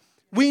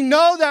 We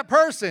know that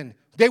person.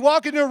 They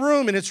walk into a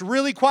room and it's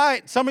really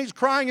quiet. Somebody's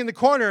crying in the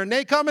corner and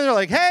they come in and they're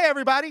like, hey,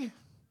 everybody.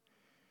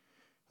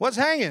 What's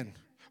hanging?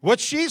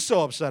 What's she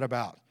so upset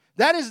about?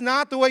 That is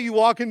not the way you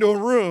walk into a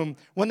room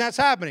when that's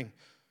happening.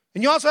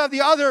 And you also have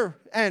the other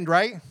end,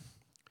 right?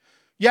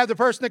 You have the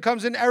person that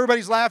comes in,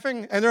 everybody's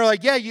laughing, and they're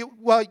like, yeah,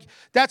 well,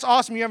 that's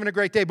awesome, you're having a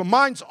great day, but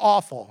mine's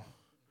awful.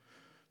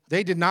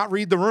 They did not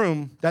read the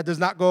room. That does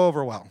not go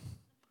over well.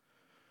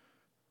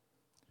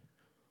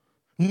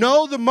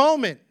 Know the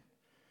moment.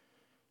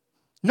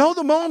 Know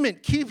the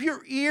moment. Keep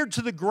your ear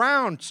to the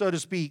ground, so to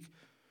speak.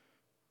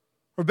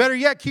 Or better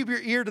yet, keep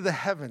your ear to the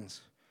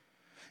heavens.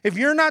 If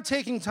you're not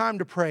taking time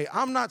to pray,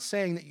 I'm not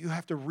saying that you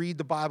have to read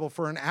the Bible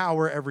for an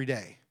hour every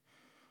day.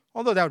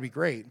 Although that would be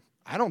great.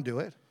 I don't do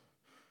it.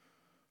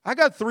 I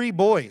got 3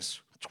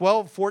 boys,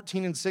 12,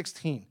 14, and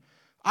 16.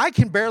 I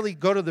can barely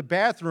go to the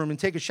bathroom and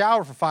take a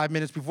shower for 5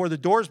 minutes before the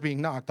door's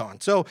being knocked on.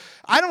 So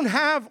I don't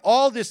have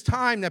all this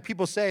time that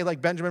people say,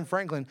 like Benjamin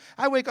Franklin,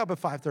 I wake up at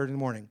 5:30 in the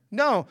morning.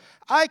 No,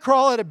 I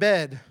crawl out of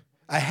bed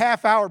a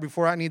half hour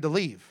before I need to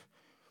leave.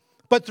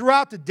 But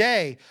throughout the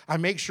day, I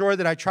make sure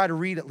that I try to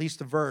read at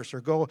least a verse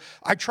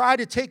I try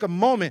to take a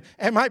moment.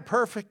 Am I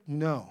perfect?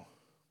 No.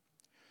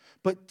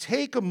 But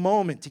take a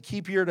moment to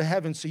keep your ear to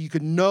heaven so you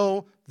can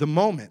know the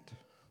moment.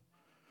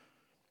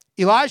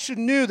 Elisha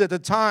knew that the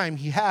time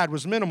he had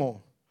was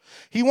minimal.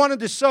 He wanted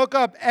to soak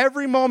up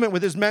every moment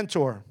with his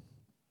mentor.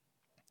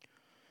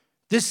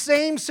 This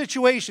same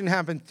situation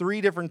happened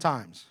 3 different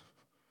times.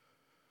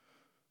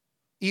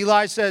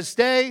 Eli says,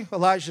 stay.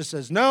 Elisha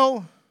says,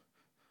 no.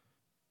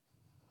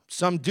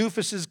 Some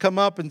doofuses come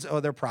up and,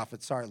 they're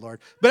prophets. Sorry,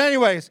 Lord. But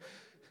anyways,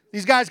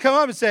 these guys come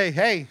up and say,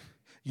 hey,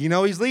 you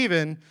know he's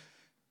leaving.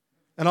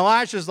 And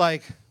Elisha's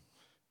like,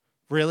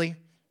 really?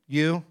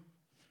 You?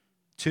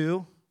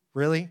 2?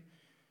 Really?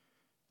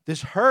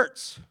 This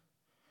hurts.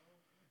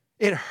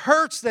 It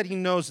hurts that he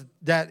knows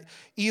that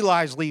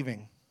Eli's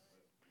leaving.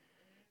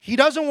 He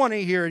doesn't want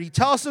to hear it. He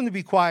tells them to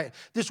be quiet.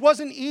 This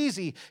wasn't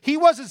easy. He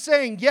wasn't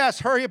saying, yes,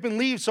 hurry up and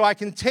leave so I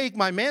can take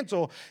my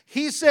mantle.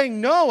 He's saying,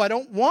 no, I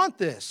don't want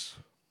this.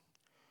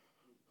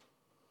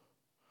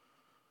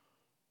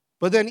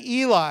 But then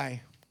Eli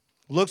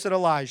looks at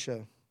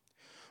Elisha.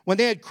 When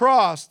they had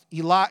crossed,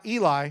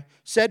 Eli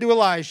said to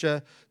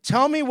Elisha,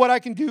 tell me what I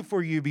can do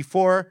for you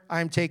before I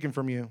am taken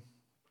from you.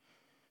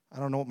 I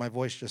don't know what my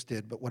voice just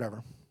did, but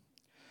whatever.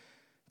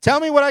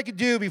 Tell me what I could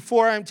do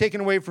before I am taken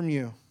away from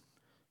you.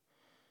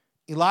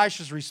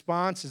 Elisha's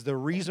response is the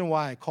reason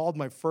why I called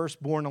my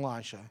firstborn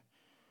Elisha.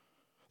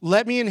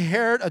 Let me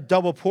inherit a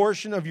double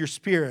portion of your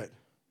spirit.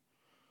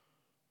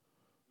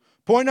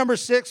 Point number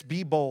 6,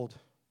 be bold.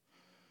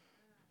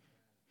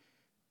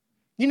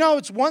 You know,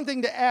 it's one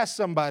thing to ask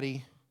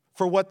somebody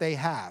for what they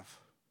have,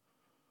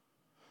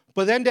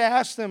 but then to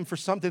ask them for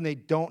something they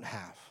don't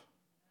have.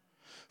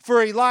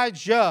 For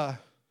Elijah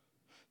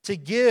to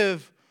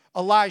give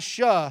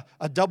Elisha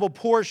a double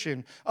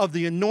portion of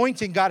the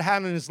anointing God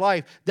had in his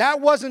life, that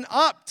wasn't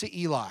up to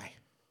Eli.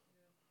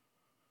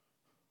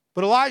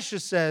 But Elisha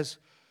says,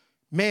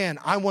 man,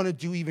 I want to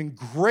do even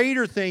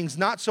greater things,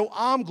 not so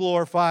I'm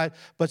glorified,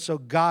 but so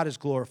God is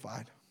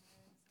glorified.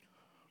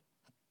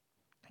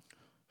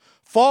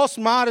 False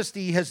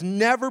modesty has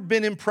never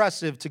been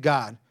impressive to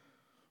God.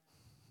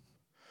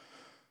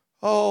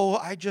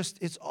 Oh,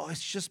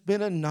 it's just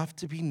been enough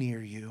to be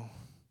near you.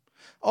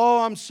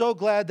 Oh, I'm so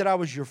glad that I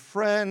was your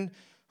friend.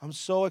 I'm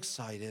so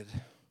excited.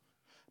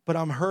 But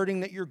I'm hurting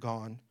that you're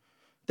gone.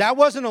 That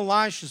wasn't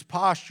Elisha's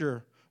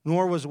posture,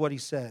 nor was what he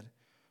said.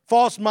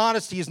 False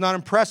modesty is not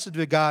impressive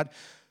to God.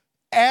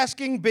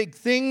 Asking big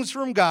things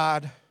from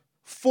God,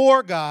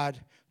 for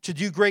God, to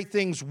do great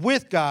things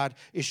with God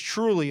is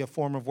truly a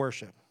form of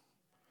worship.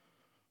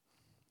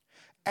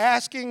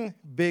 Asking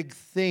big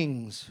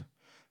things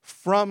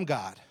from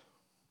God,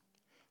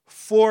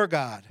 for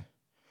God.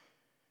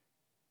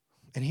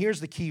 And here's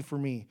the key for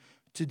me.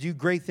 To do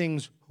great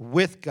things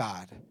with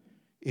God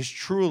is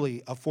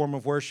truly a form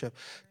of worship.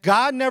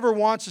 God never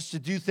wants us to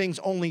do things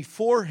only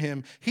for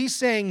him. He's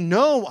saying,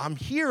 no, I'm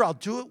here. I'll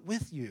do it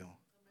with you.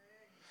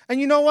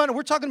 And you know what?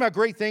 We're talking about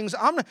great things.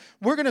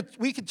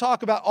 We could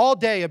talk about all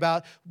day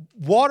about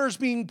waters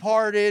being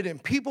parted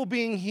and people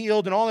being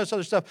healed and all this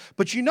other stuff.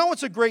 But you know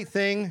what's a great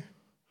thing?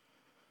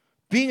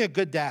 Being a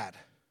good dad.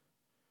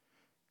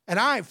 And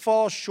I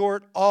fall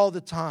short all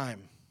the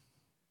time.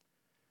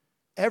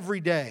 Every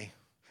day.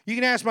 You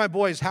can ask my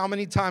boys how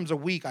many times a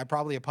week I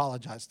probably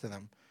apologize to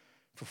them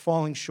for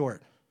falling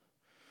short.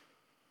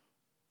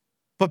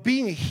 But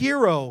being a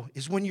hero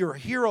is when you're a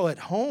hero at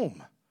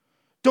home.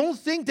 Don't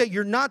think that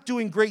you're not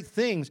doing great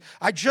things.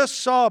 I just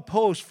saw a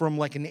post from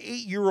like an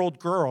 8-year-old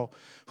girl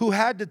who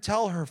had to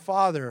tell her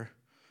father,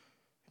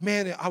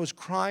 man, I was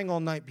crying all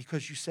night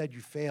because you said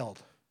you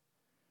failed.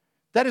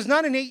 That is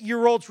not an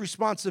 8-year-old's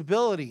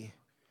responsibility.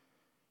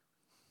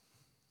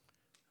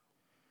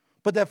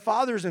 But that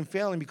father isn't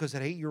failing because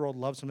that 8-year-old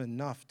loves him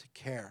enough to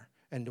care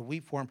and to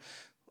weep for him.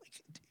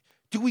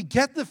 Do we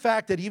get the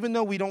fact that even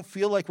though we don't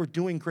feel like we're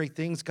doing great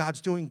things, God's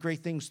doing great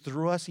things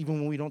through us even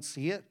when we don't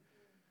see it?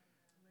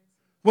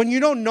 When you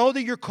don't know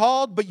that you're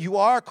called, but you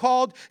are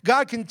called,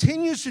 God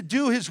continues to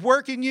do his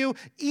work in you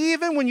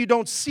even when you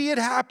don't see it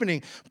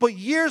happening. But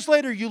years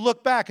later, you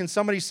look back and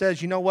somebody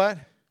says, you know what?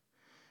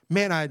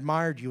 Man, I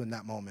admired you in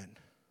that moment.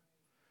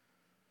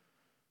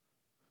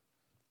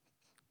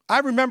 I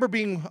remember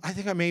I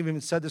think I may have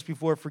even said this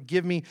before,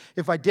 forgive me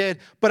if I did,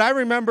 but I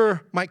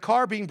remember my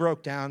car being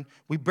broke down.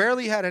 We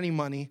barely had any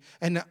money,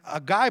 and a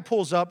guy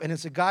pulls up, and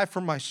it's a guy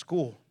from my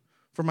school,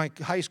 from my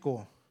high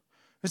school.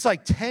 It's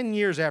like 10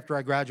 years after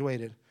I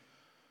graduated.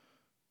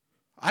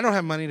 I don't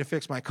have money to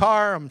fix my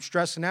car. I'm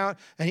stressing out,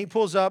 and he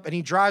pulls up, and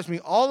he drives me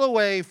all the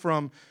way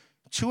from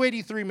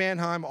 283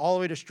 Mannheim all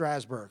the way to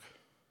Strasbourg.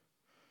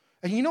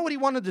 And you know what he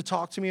wanted to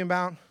talk to me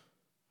about?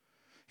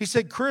 He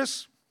said,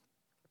 Chris,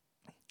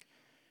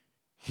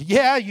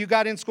 yeah, you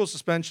got in-school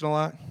suspension a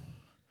lot.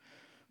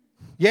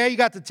 Yeah, you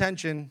got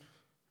detention.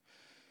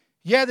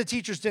 Yeah, the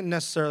teachers didn't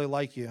necessarily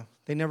like you.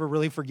 They never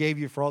really forgave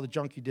you for all the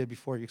junk you did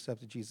before you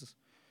accepted Jesus.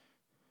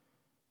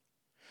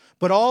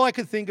 But all I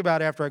could think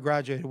about after I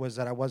graduated was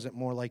that I wasn't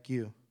more like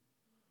you.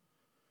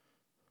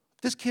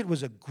 This kid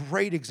was a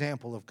great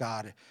example of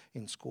God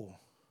in school.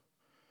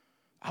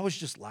 I was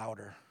just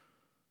louder.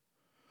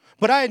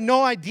 But I had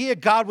no idea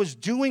God was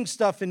doing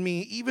stuff in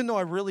me, even though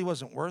I really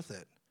wasn't worth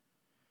it.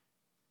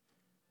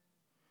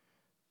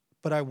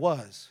 But I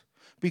was,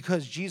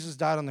 because Jesus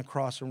died on the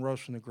cross and rose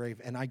from the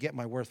grave, and I get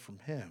my worth from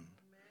him.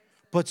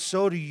 But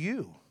so do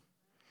you.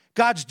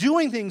 God's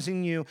doing things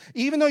in you,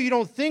 even though you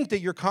don't think that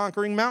you're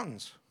conquering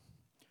mountains.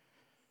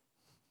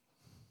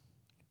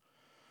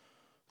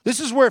 This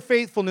is where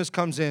faithfulness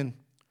comes in.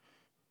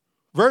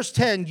 Verse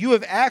 10, you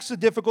have asked a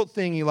difficult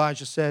thing,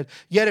 Elijah said.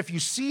 Yet if you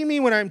see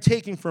me when I am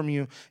taking from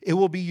you, it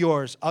will be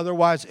yours.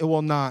 Otherwise, it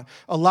will not.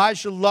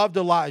 Elijah loved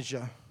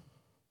Elijah.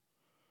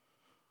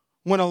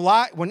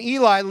 When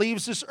Eli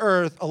leaves this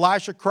earth,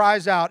 Elisha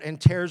cries out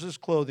and tears his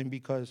clothing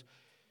because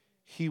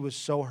he was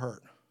so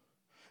hurt.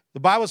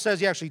 The Bible says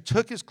he actually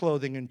took his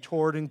clothing and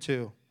tore it in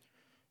two.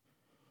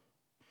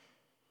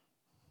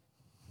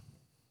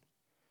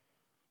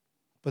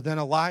 But then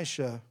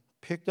Elisha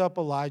picked up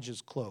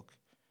Elijah's cloak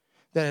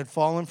that had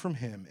fallen from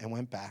him and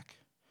went back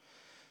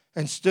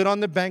and stood on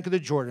the bank of the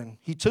Jordan.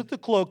 He took the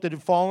cloak that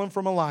had fallen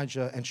from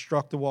Elijah and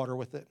struck the water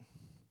with it.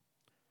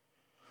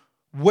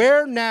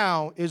 Where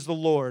now is the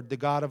Lord, the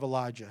God of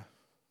Elijah?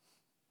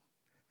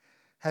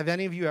 Have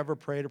any of you ever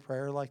prayed a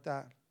prayer like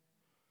that?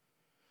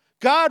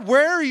 God,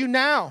 where are you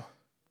now?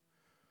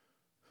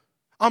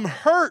 I'm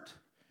hurt.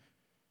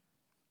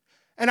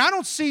 And I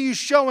don't see you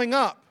showing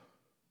up.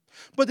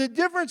 But the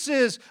difference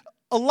is,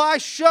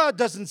 Elisha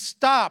doesn't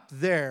stop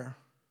there.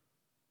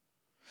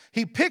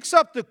 He picks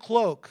up the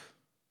cloak.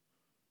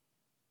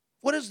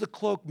 What does the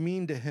cloak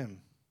mean to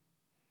him?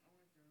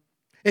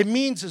 It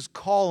means his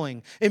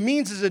calling. It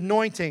means his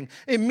anointing.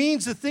 It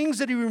means the things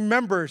that he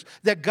remembers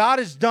that God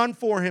has done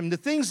for him, the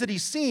things that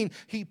he's seen.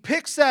 He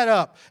picks that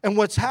up. And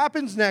what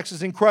happens next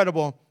is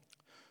incredible.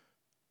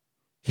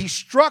 He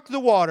struck the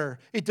water.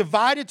 It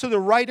divided to the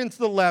right and to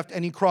the left,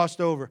 and he crossed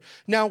over.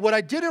 Now, what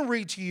I didn't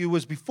read to you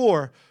was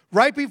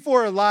right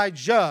before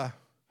Elijah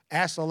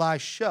asked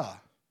Elisha,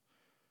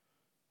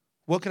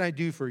 what can I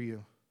do for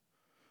you?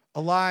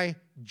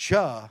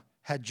 Elijah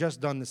had just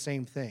done the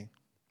same thing.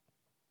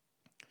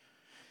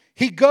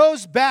 He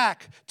goes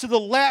back to the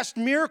last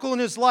miracle in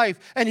his life,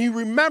 and he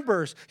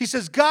remembers. He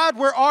says, God,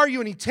 where are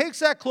you? And he takes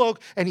that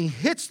cloak, and he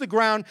hits the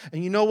ground,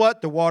 and you know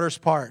what? The waters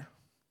part.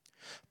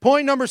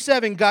 Point number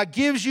 7, God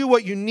gives you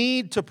what you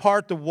need to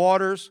part the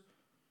waters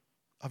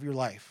of your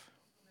life.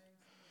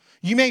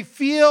 You may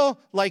feel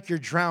like you're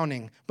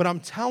drowning, but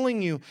I'm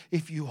telling you,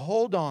 if you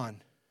hold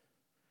on,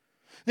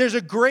 there's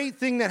a great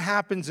thing that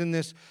happens in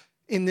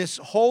this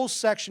whole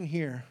section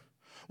here.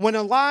 When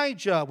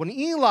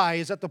Eli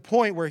is at the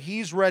point where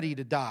he's ready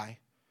to die,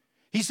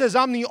 he says,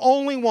 I'm the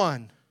only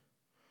one.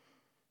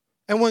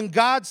 And when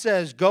God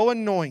says, go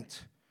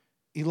anoint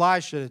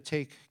Elisha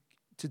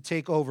to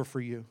take over for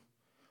you,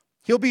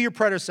 he'll be your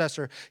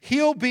predecessor.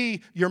 He'll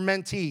be your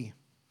mentee.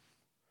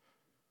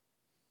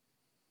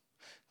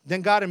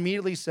 Then God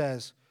immediately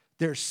says,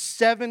 there's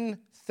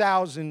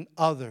 7,000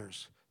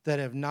 others that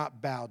have not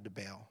bowed to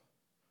Baal.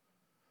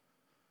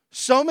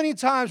 So many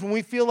times when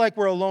we feel like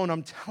we're alone,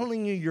 I'm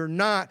telling you, you're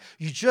not.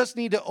 You just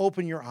need to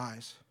open your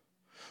eyes.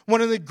 One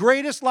of the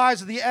greatest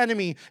lies of the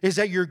enemy is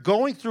that you're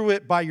going through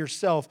it by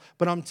yourself.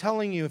 But I'm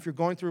telling you, if you're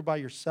going through it by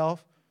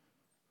yourself,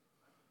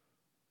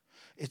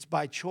 it's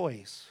by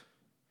choice.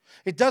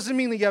 It doesn't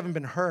mean that you haven't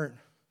been hurt.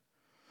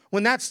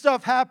 When that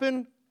stuff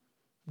happened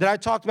that I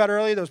talked about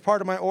earlier, that was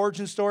part of my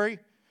origin story,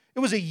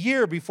 it was a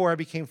year before I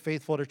became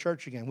faithful to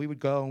church again. We would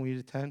go and we'd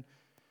attend.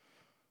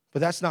 But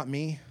that's not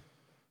me.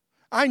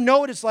 I know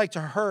what it's like to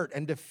hurt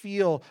and to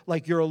feel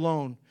like you're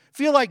alone.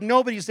 Feel like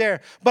nobody's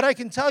there. But I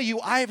can tell you,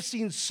 I have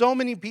seen so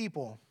many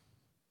people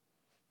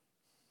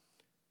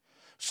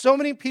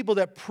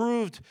that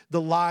proved the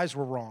lies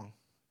were wrong.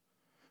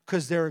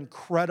 Because they're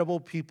incredible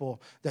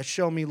people that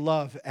show me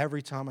love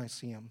every time I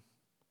see them.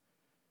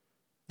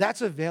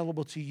 That's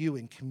available to you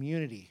in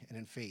community and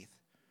in faith.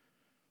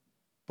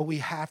 But we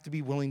have to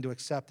be willing to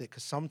accept it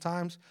because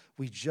sometimes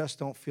we just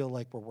don't feel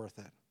like we're worth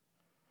it.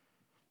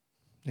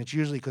 And it's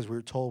usually because we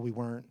were told we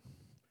weren't.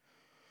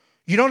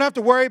 You don't have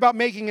to worry about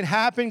making it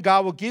happen.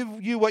 God will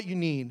give you what you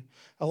need.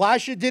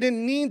 Elisha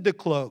didn't need the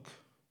cloak,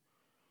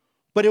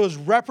 but it was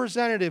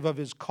representative of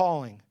his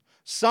calling.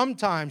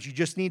 Sometimes you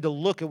just need to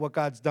look at what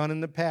God's done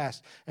in the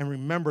past and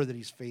remember that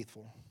he's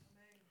faithful.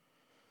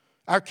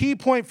 Our key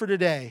point for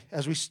today,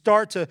 as we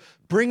start to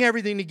bring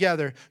everything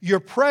together,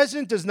 your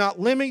present does not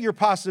limit your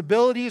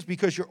possibilities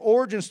because your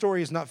origin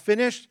story is not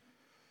finished.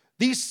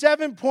 These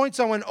 7 points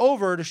I went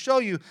over to show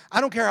you, I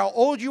don't care how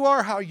old you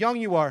are, how young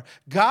you are,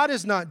 God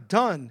is not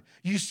done.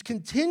 You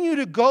continue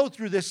to go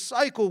through this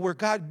cycle where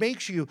God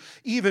makes you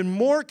even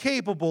more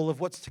capable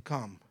of what's to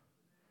come.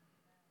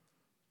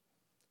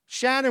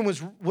 Shannon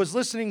was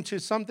listening to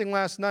something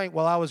last night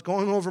while I was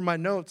going over my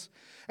notes,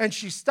 and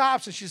she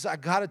stops and she's like,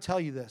 I got to tell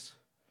you this.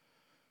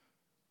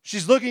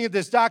 She's looking at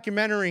this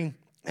documentary,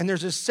 and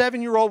there's a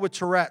 7-year-old with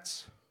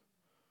Tourette's.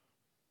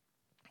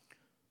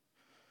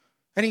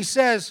 And he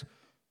says,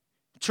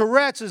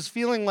 Tourette's is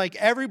feeling like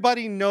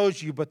everybody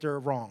knows you, but they're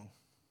wrong.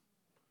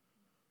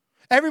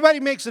 Everybody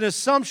makes an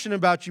assumption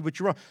about you, but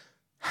you're wrong.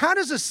 How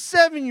does a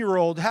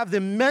 7-year-old have the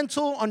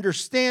mental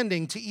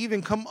understanding to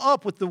even come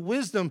up with the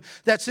wisdom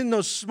that's in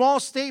those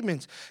small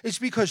statements? It's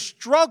because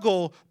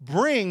struggle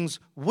brings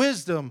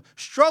wisdom.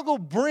 Struggle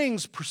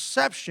brings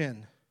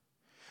perception.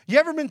 You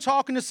ever been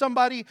talking to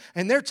somebody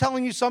and they're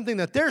telling you something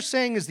that they're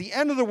saying is the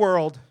end of the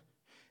world,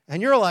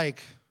 and you're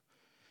like,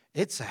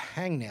 it's a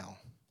hangnail.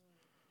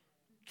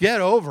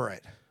 Get over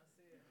it.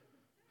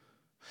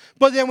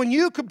 But then when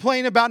you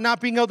complain about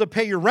not being able to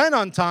pay your rent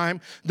on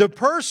time, the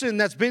person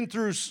that's been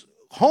through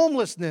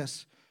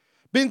homelessness,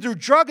 been through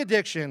drug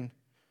addiction,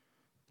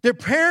 their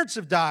parents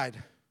have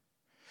died,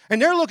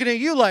 and they're looking at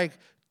you like,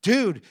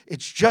 dude,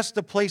 it's just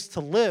a place to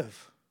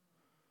live.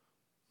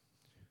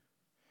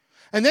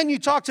 And then you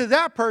talk to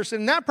that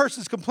person, and that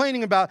person's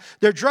complaining about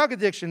their drug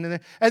addiction.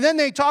 And then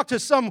they talk to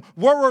some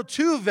World War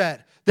II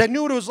vet that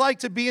knew what it was like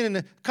to be in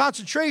a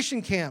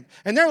concentration camp.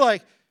 And they're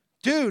like,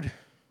 dude.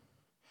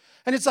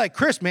 And it's like,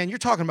 Chris, man, you're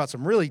talking about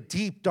some really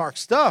deep, dark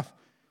stuff.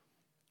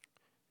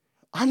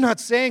 I'm not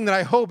saying that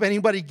I hope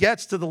anybody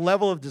gets to the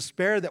level of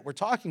despair that we're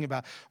talking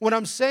about. What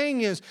I'm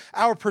saying is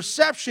our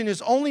perception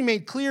is only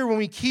made clear when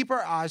we keep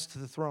our eyes to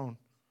the throne.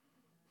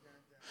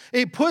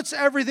 It puts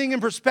everything in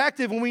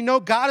perspective when we know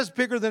God is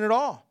bigger than it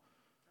all.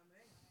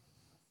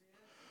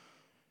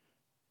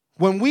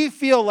 When we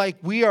feel like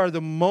we are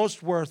the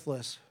most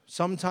worthless,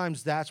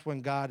 sometimes that's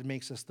when God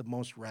makes us the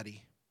most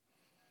ready.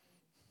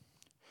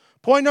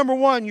 Point number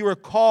 1, you are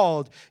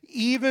called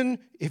even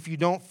if you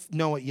don't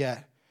know it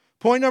yet.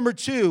 Point number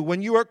 2,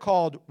 when you are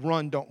called,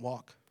 run, don't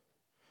walk.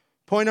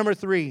 Point number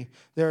 3,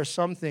 there are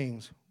some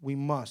things we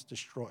must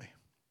destroy.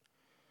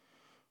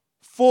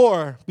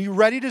 4, be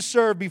ready to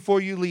serve before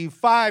you leave.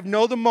 5,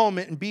 know the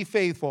moment and be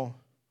faithful.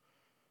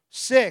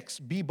 6,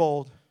 be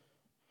bold.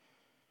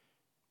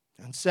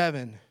 And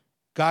 7,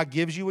 God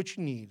gives you what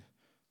you need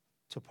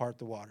to part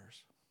the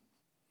waters.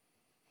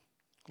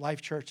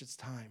 Life Church, it's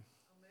time.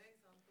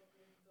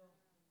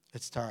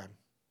 It's time.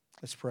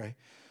 Let's pray.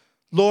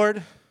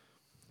 Lord,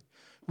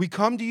 we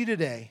come to you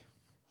today.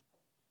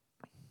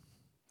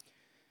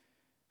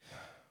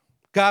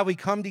 God, we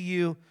come to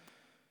you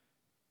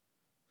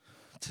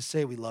to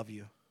say we love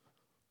you.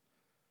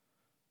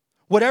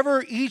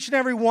 Whatever each and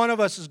every one of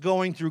us is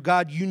going through,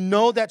 God, you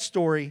know that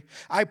story.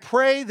 I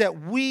pray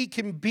that we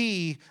can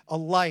be a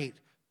light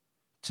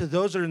to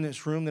those that are in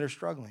this room that are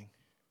struggling,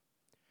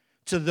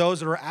 to those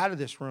that are out of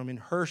this room in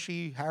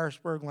Hershey,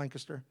 Harrisburg,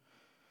 Lancaster,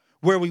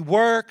 where we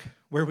work,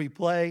 where we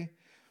play,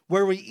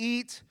 where we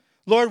eat.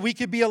 Lord, we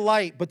could be a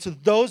light, but to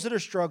those that are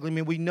struggling,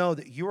 may we know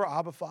that you are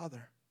Abba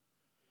Father.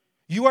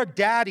 You are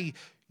Daddy.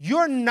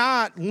 You're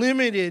not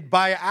limited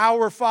by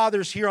our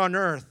fathers here on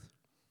earth.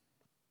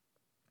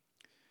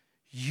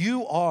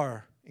 You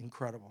are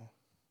incredible.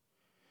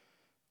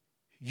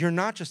 You're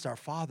not just our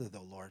Father,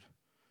 though, Lord.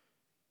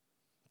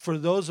 For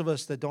those of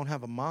us that don't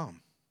have a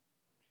mom,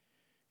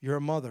 you're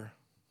a mother.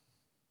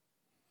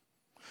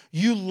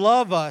 You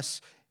love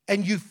us,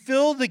 and you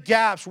fill the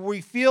gaps where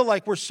we feel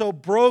like we're so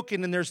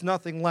broken and there's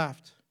nothing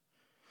left.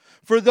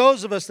 For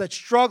those of us that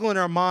struggle in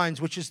our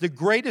minds, which is the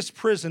greatest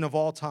prison of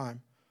all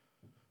time,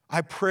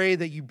 I pray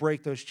that you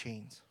break those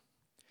chains.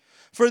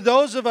 For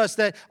those of us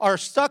that are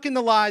stuck in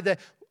the lie that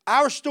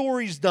our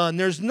story's done,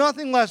 there's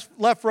nothing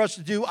left for us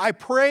to do, I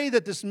pray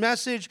that this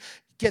message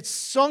gets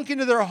sunk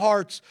into their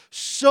hearts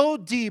so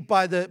deep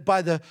by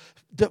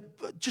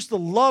just the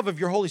love of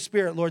your Holy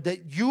Spirit, Lord,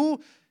 that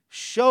you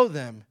show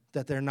them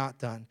that they're not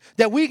done.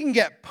 That we can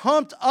get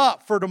pumped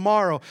up for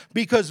tomorrow,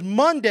 because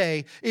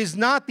Monday is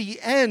not the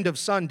end of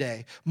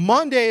Sunday.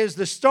 Monday is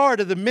the start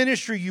of the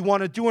ministry you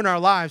want to do in our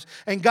lives.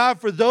 And God,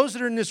 for those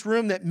that are in this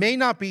room that may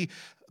not be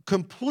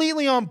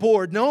completely on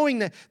board, knowing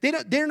that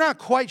they're not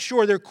quite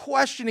sure, they're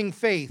questioning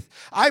faith,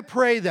 I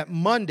pray that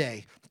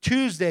Monday,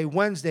 Tuesday,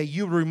 Wednesday,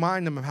 you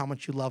remind them of how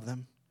much you love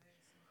them.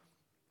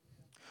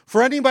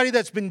 For anybody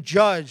that's been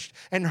judged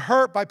and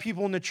hurt by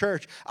people in the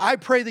church, I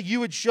pray that you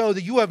would show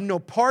that you have no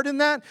part in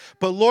that,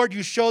 but Lord,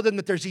 you show them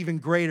that there's even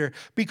greater.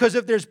 Because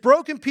if there's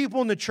broken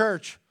people in the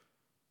church,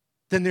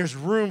 then there's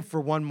room for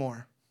one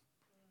more.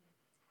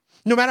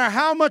 No matter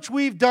how much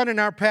we've done in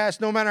our past,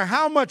 no matter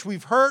how much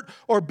we've hurt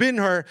or been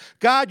hurt,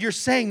 God, you're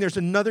saying there's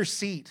another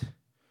seat.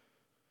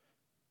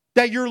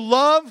 That your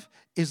love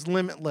is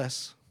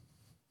limitless.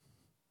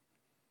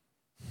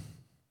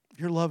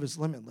 Your love is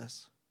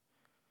limitless.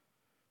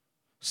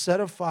 Set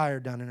a fire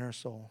down in our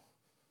soul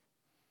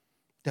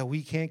that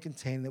we can't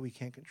contain, that we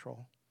can't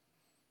control.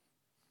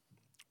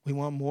 We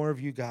want more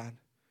of you, God.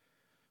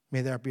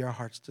 May that be our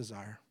heart's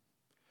desire.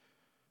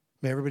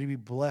 May everybody be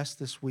blessed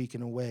this week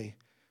in a way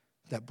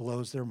that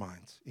blows their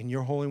minds. In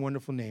your holy,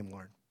 wonderful name,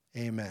 Lord.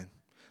 Amen.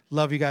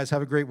 Love you guys.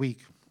 Have a great week.